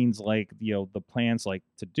believe that means like the plans like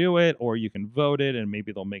to do it, or you can vote it, and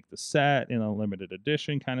maybe they'll make the set in a limited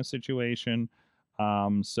edition kind of situation.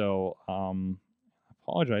 Apologize.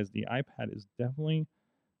 The iPad is definitely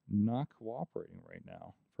not cooperating right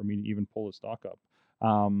now for me to even pull the stock up.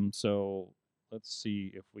 So let's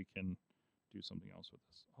see if we can do something else with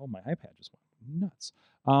this. Oh, my iPad just went nuts.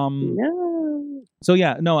 No. So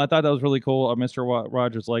yeah, no, I thought that was really cool. Mr.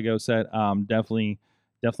 Rogers Lego set. Definitely.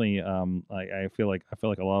 I feel like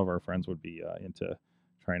a lot of our friends would be into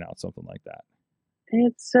trying out something like that.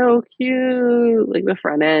 It's so cute. Like the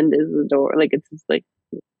front end is the door. Like it's just like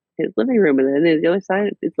his living room, and then the other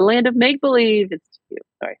side, it's the land of make believe. It's cute.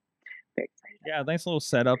 Sorry, very excited. Yeah, nice little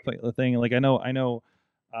setup thing. Like I know.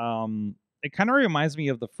 It kind of reminds me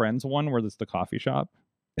of the Friends one where it's the coffee shop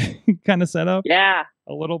kind of setup. Yeah,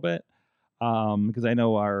 a little bit. Because I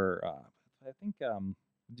know our, I think,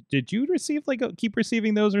 did you receive keep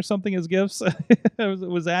receiving those or something as gifts?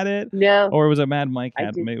 was that it? no, Or was it Mad Mike I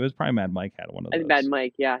had? did. It was probably Mad Mike had one of those. Bad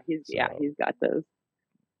Mike, yeah, he's So, got those.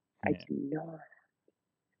 I yeah. do not.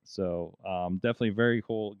 So definitely very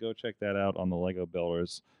cool. Go check that out on the Lego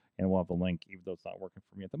Builders, and we'll have the link. Even though it's not working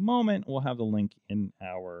for me at the moment, we'll have the link in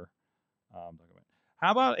our document.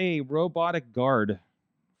 How about a robotic guard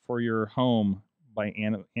for your home by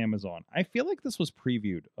Amazon? I feel like this was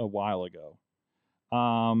previewed a while ago.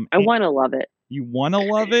 I want to love it. You want to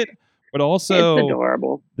love it, but It's also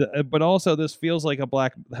adorable. but also this feels like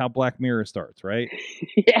how Black Mirror starts, right?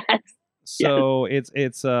 Yes. So it's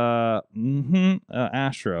Astro,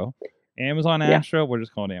 Amazon Yeah. Astro. We're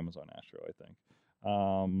just calling it Amazon Astro, I think.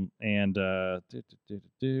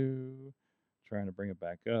 Trying to bring it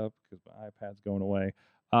back up because my iPad's going away.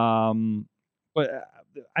 But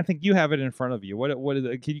I think you have it in front of you. What is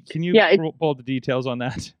it? Can you pull the details on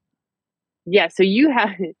that? Yeah, so you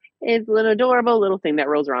have it's an adorable little thing that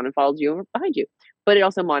rolls around and follows you behind you. But it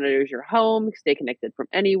also monitors your home, stay connected from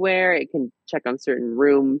anywhere. It can check on certain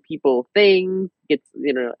room, people, things.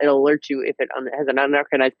 It'll alert you if it has an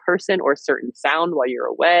unrecognized person or certain sound while you're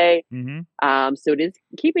away. Mm-hmm. So it is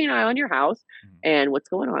keeping an eye on your house and what's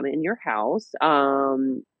going on in your house.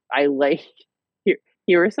 I like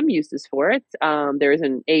here are some uses for it. There is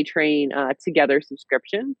an A-Train Together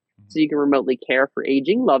subscription. So you can remotely care for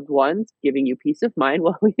aging loved ones, giving you peace of mind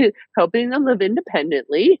while helping them live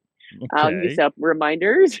independently. Okay. You set up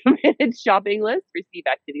reminders, manage shopping lists, receive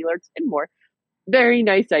activity alerts, and more. Very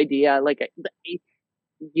nice idea. Like,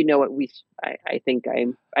 you know what I think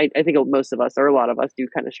most of us or a lot of us do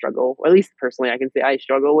kind of struggle. Or at least personally, I can say I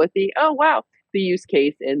struggle with the use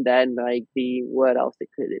case, and then like the what else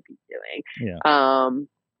could it be doing? Yeah.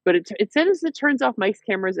 But it says it turns off Mike's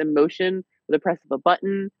cameras in motion with a press of a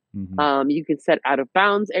button. Mm-hmm. You can set out of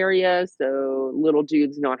bounds areas, so little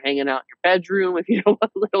dude's not hanging out in your bedroom if you don't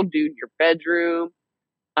want a little dude in your bedroom.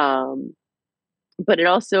 But it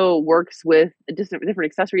also works with different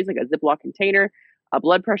accessories like a Ziploc container, a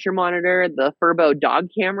blood pressure monitor, the Furbo dog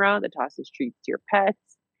camera that tosses treats to your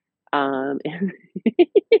pets. And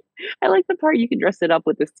I like the part you can dress it up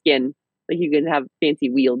with the skin. Like you can have fancy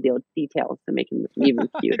wheel details to make them even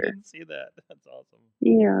cuter. I didn't see that. That's awesome.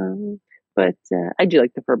 Yeah, but I do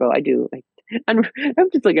like the Furbo. I do. I'm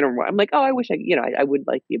just looking around. I'm like, oh, I wish I would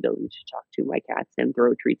like the ability to talk to my cats and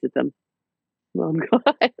throw treats at them. Oh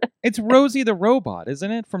God. It's Rosie the robot, isn't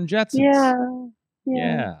it, from Jetsons?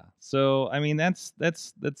 Yeah. So I mean, that's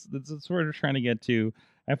what we're trying to get to.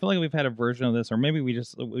 I feel like we've had a version of this, or maybe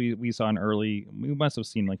we saw an early. We must have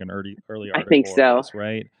seen like an early article. I think so. Of this,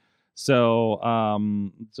 right? So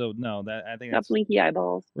no, that I think got that's blinky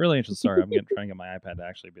eyeballs. Really interesting. Sorry, I'm trying to get my iPad to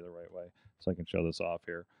actually be the right way so I can show this off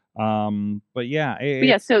here. But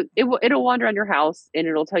yeah, so it'll wander around your house and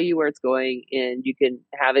it'll tell you where it's going, and you can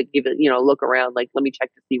have it give it look around, like let me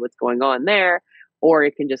check to see what's going on there, or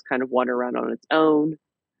it can just kind of wander around on its own,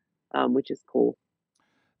 which is cool.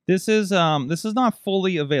 This is not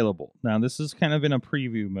fully available now. This is kind of in a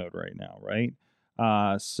preview mode right now, right?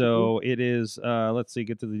 So it is. Let's see.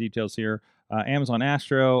 Get to the details here. Amazon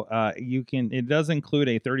Astro. It does include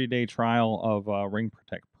a 30-day trial of Ring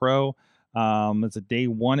Protect Pro. It's a day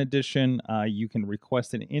one edition. You can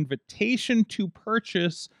request an invitation to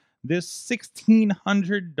purchase this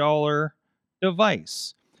 $1,600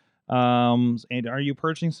 device. And are you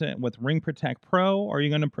purchasing it with Ring Protect Pro, or are you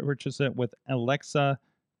going to purchase it with Alexa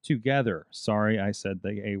together? Sorry, I said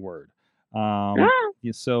the A word.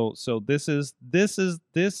 So this is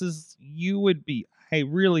you would be. I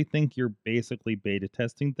really think you're basically beta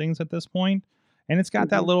testing things at this point, and it's got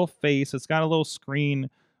that little face. It's got a little screen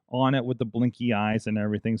on it with the blinky eyes and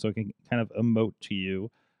everything, so it can kind of emote to you.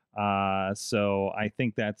 So I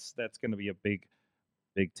think that's going to be a big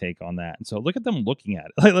big take on that. And so look at them looking at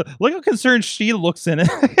it. Like, look how concerned she looks in it.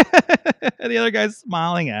 And the other guy's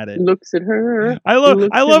smiling at it. Looks at her. I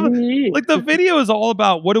love me. like the video is all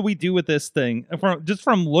about what do we do with this thing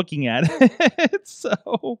from looking at it.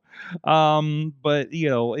 So but you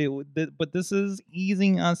know, but this is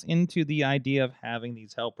easing us into the idea of having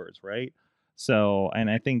these helpers, right? So, and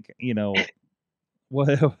I think, you know, what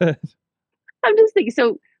I'm just thinking.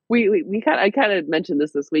 So I kind of mentioned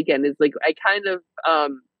this weekend. Is like I kind of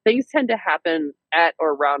things tend to happen at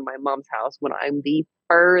or around my mom's house when I'm the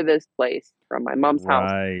furthest place from my mom's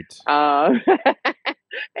house. right.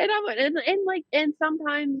 And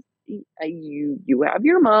sometimes you have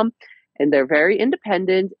your mom, and they're very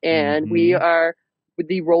independent, and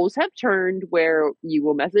the roles have turned where you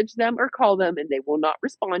will message them or call them, and they will not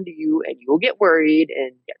respond to you, and you will get worried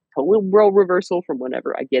and get total role reversal from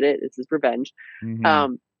whenever. I get it. This is revenge.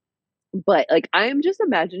 Mhm. But like I'm just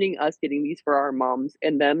imagining us getting these for our moms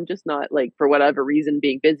and them just not like for whatever reason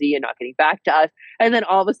being busy and not getting back to us. And then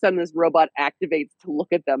all of a sudden this robot activates to look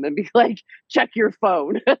at them and be like, check your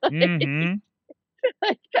phone. Mhm.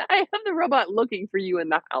 Like, I have the robot looking for you in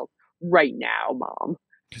the house right now, mom.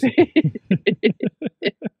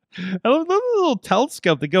 I love the little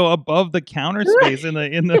telescope that go above the counter space in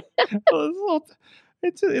the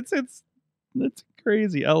it's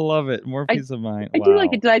crazy. I love it. More I peace of mind. I do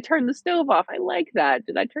like Wow. it. Did I turn the stove off? I like that.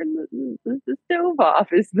 Did I turn the stove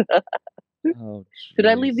off? Is the Oh Did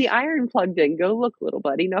I leave the jeez. iron plugged in? Go look, little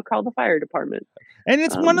buddy. Now call the fire department. And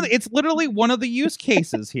Um, it's literally one of the use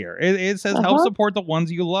cases here. It says help uh-huh. support the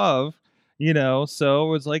ones you love, you know.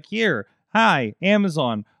 So it's like, here, hi,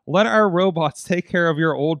 Amazon, let our robots take care of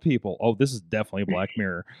your old people. Oh, this is definitely Black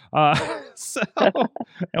Mirror. So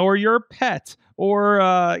or your pet,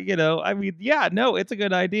 or you know, I mean, yeah, no, it's a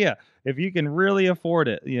good idea. If you can really afford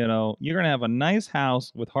it, you know, you're gonna have a nice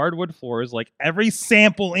house with hardwood floors, like every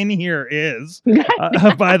sample in here is,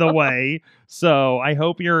 by the way. So I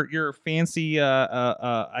hope you're fancy.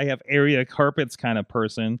 I have area carpets kind of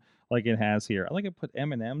person like it has here. I like to put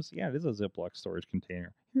M&Ms. Yeah, it is a Ziploc storage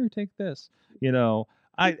container. Here, take this. You know,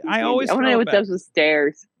 I always I wanna throw know it what back. does with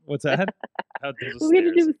stairs. What's that? Oh, there's a What are we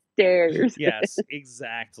gonna do stairs. with stairs? Yes,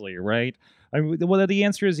 exactly. Right. I mean, well, the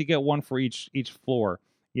answer is you get one for each floor.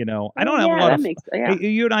 You know, I Oh, don't have a yeah, lot that of. makes yeah.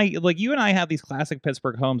 You and I have these classic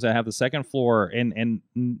Pittsburgh homes that have the second floor, and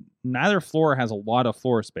neither floor has a lot of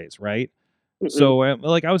floor space, right? Mm-mm. So,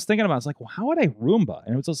 like, I was thinking about, it, I was like, well, how would I Roomba?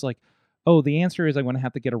 And it was just like, oh, the answer is I'm going to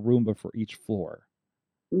have to get a Roomba for each floor,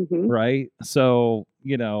 Mhm. right? So,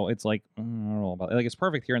 you know, it's like, I don't know about, like, it's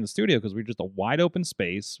perfect here in the studio because we're just a wide open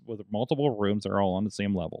space with multiple rooms that are all on the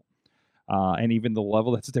same level. And even the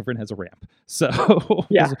level that's different has a ramp. So,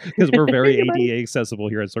 Yeah. because we're very Your money. ADA accessible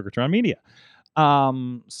here at Sorgatron Media.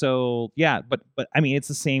 So yeah, but I mean, it's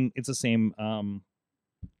the same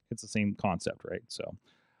concept, right? So,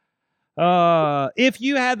 if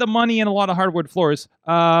you had the money and a lot of hardwood floors,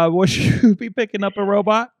 would you be picking up a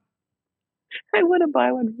robot? I wanna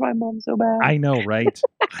buy one for my mom so bad. I know, right?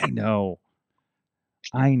 I know.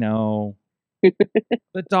 I know.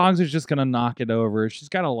 The dogs are just gonna knock it over. She's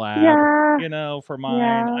got a lab, Yeah. you know, for mine.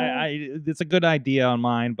 Yeah. It's a good idea on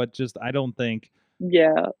mine, but just I don't think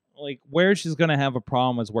Yeah. like where she's gonna have a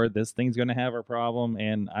problem is where this thing's gonna have a problem,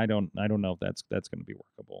 and I don't know if that's gonna be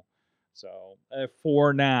workable. So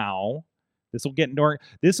for now, this will get dark.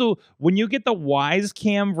 This will when you get the Wise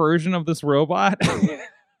Cam version of this robot.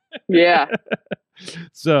 Yeah.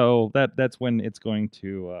 So that's when it's going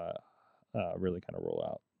to really kind of roll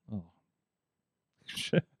out. Oh.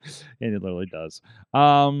 And it literally does.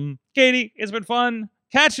 Katie, it's been fun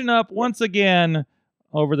catching up Yep. once again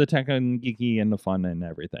over the tech and geeky and the fun and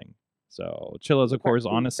everything. So Chilla's, of course,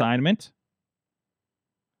 on assignment.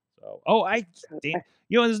 So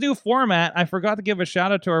you know, this new format, I forgot to give a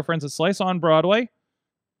shout out to our friends at Slice on Broadway.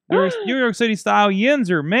 New York City style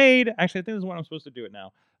yins are made. Actually, I think this is when I'm supposed to do it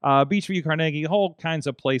now. Beachview, Carnegie, all kinds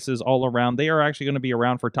of places all around. They are actually going to be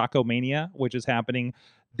around for Taco Mania, which is happening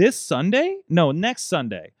this Sunday. No, next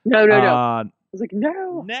Sunday. No, no, no. I was like,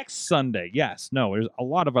 "No." Next Sunday. Yes. No, there's a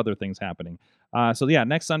lot of other things happening. So yeah,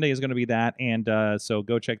 next Sunday is going to be that. And so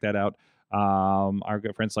go check that out. Our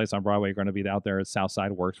good friends Slice on Broadway are going to be out there at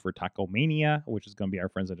Southside Works for Taco Mania, which is going to be our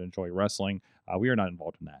friends that enjoy wrestling. We are not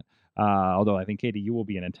involved in that. Although I think, Katie, you will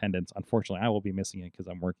be in attendance. Unfortunately, I will be missing it because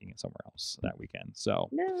I'm working somewhere else that weekend. So,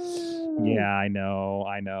 No. yeah, I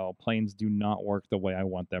know. Planes do not work the way I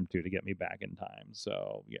want them to get me back in time.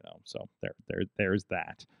 So, you know, so there's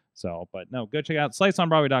that. So, but no, go check out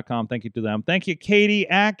sliceonbroadway.com. Thank you to them. Thank you, Katie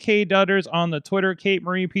at KDudders on the Twitter, Kate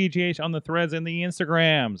Marie PGH on the threads and the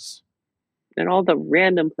Instagrams. And all the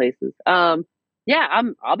random places. Yeah,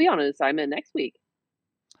 I'll be on an assignment next week.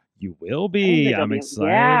 You will be. I'm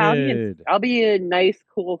excited. Yeah, I'll be in nice,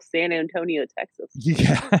 cool San Antonio, Texas.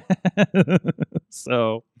 Yeah.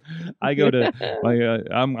 So I go to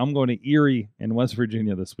I'm going to Erie in West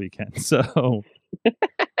Virginia this weekend. So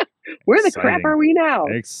where the crap are we now?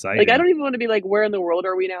 Exciting. Like, I don't even want to be like, where in the world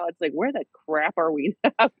are we now? It's like, where the crap are we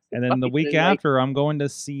now? And then the week after, I'm going to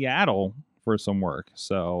Seattle for some work.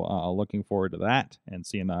 So looking forward to that and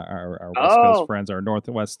seeing our West Coast friends, our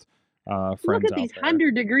Northwest friends. Look at these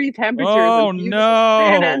 100-degree temperatures. Oh, no.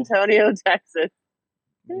 San Antonio, Texas.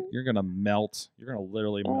 You're going to melt. You're going to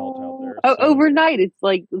literally melt out there. So. Overnight, it's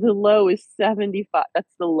like the low is 75.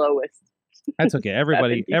 That's the lowest. That's okay.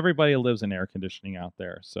 Everybody lives in air conditioning out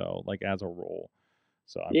there. So, like, as a rule.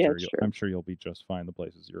 So I'm sure you'll be just fine the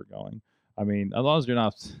places you're going. I mean, as long as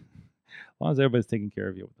everybody's taking care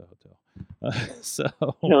of you with the hotel. So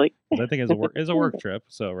really? I think it's a work trip.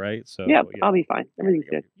 So right. So yeah, I'll be fine. Everything's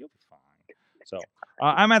good. You'll be fine. So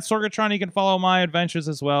I'm at Sorgatron. You can follow my adventures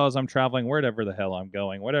as well as I'm traveling wherever the hell I'm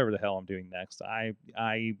going, whatever the hell I'm doing next. I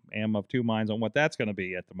am of two minds on what that's going to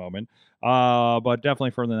be at the moment. But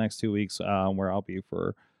definitely for the next 2 weeks, where I'll be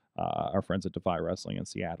for our friends at Defy Wrestling in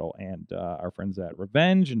Seattle and our friends at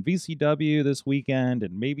Revenge and VCW this weekend,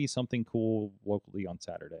 and maybe something cool locally on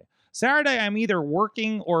Saturday. Saturday, I'm either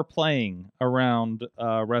working or playing around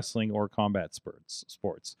wrestling or combat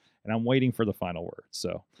sports, and I'm waiting for the final word.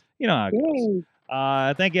 So, you know how it goes.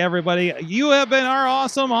 Thank you, everybody. You have been our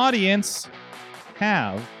awesome audience.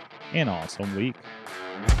 Have an awesome week.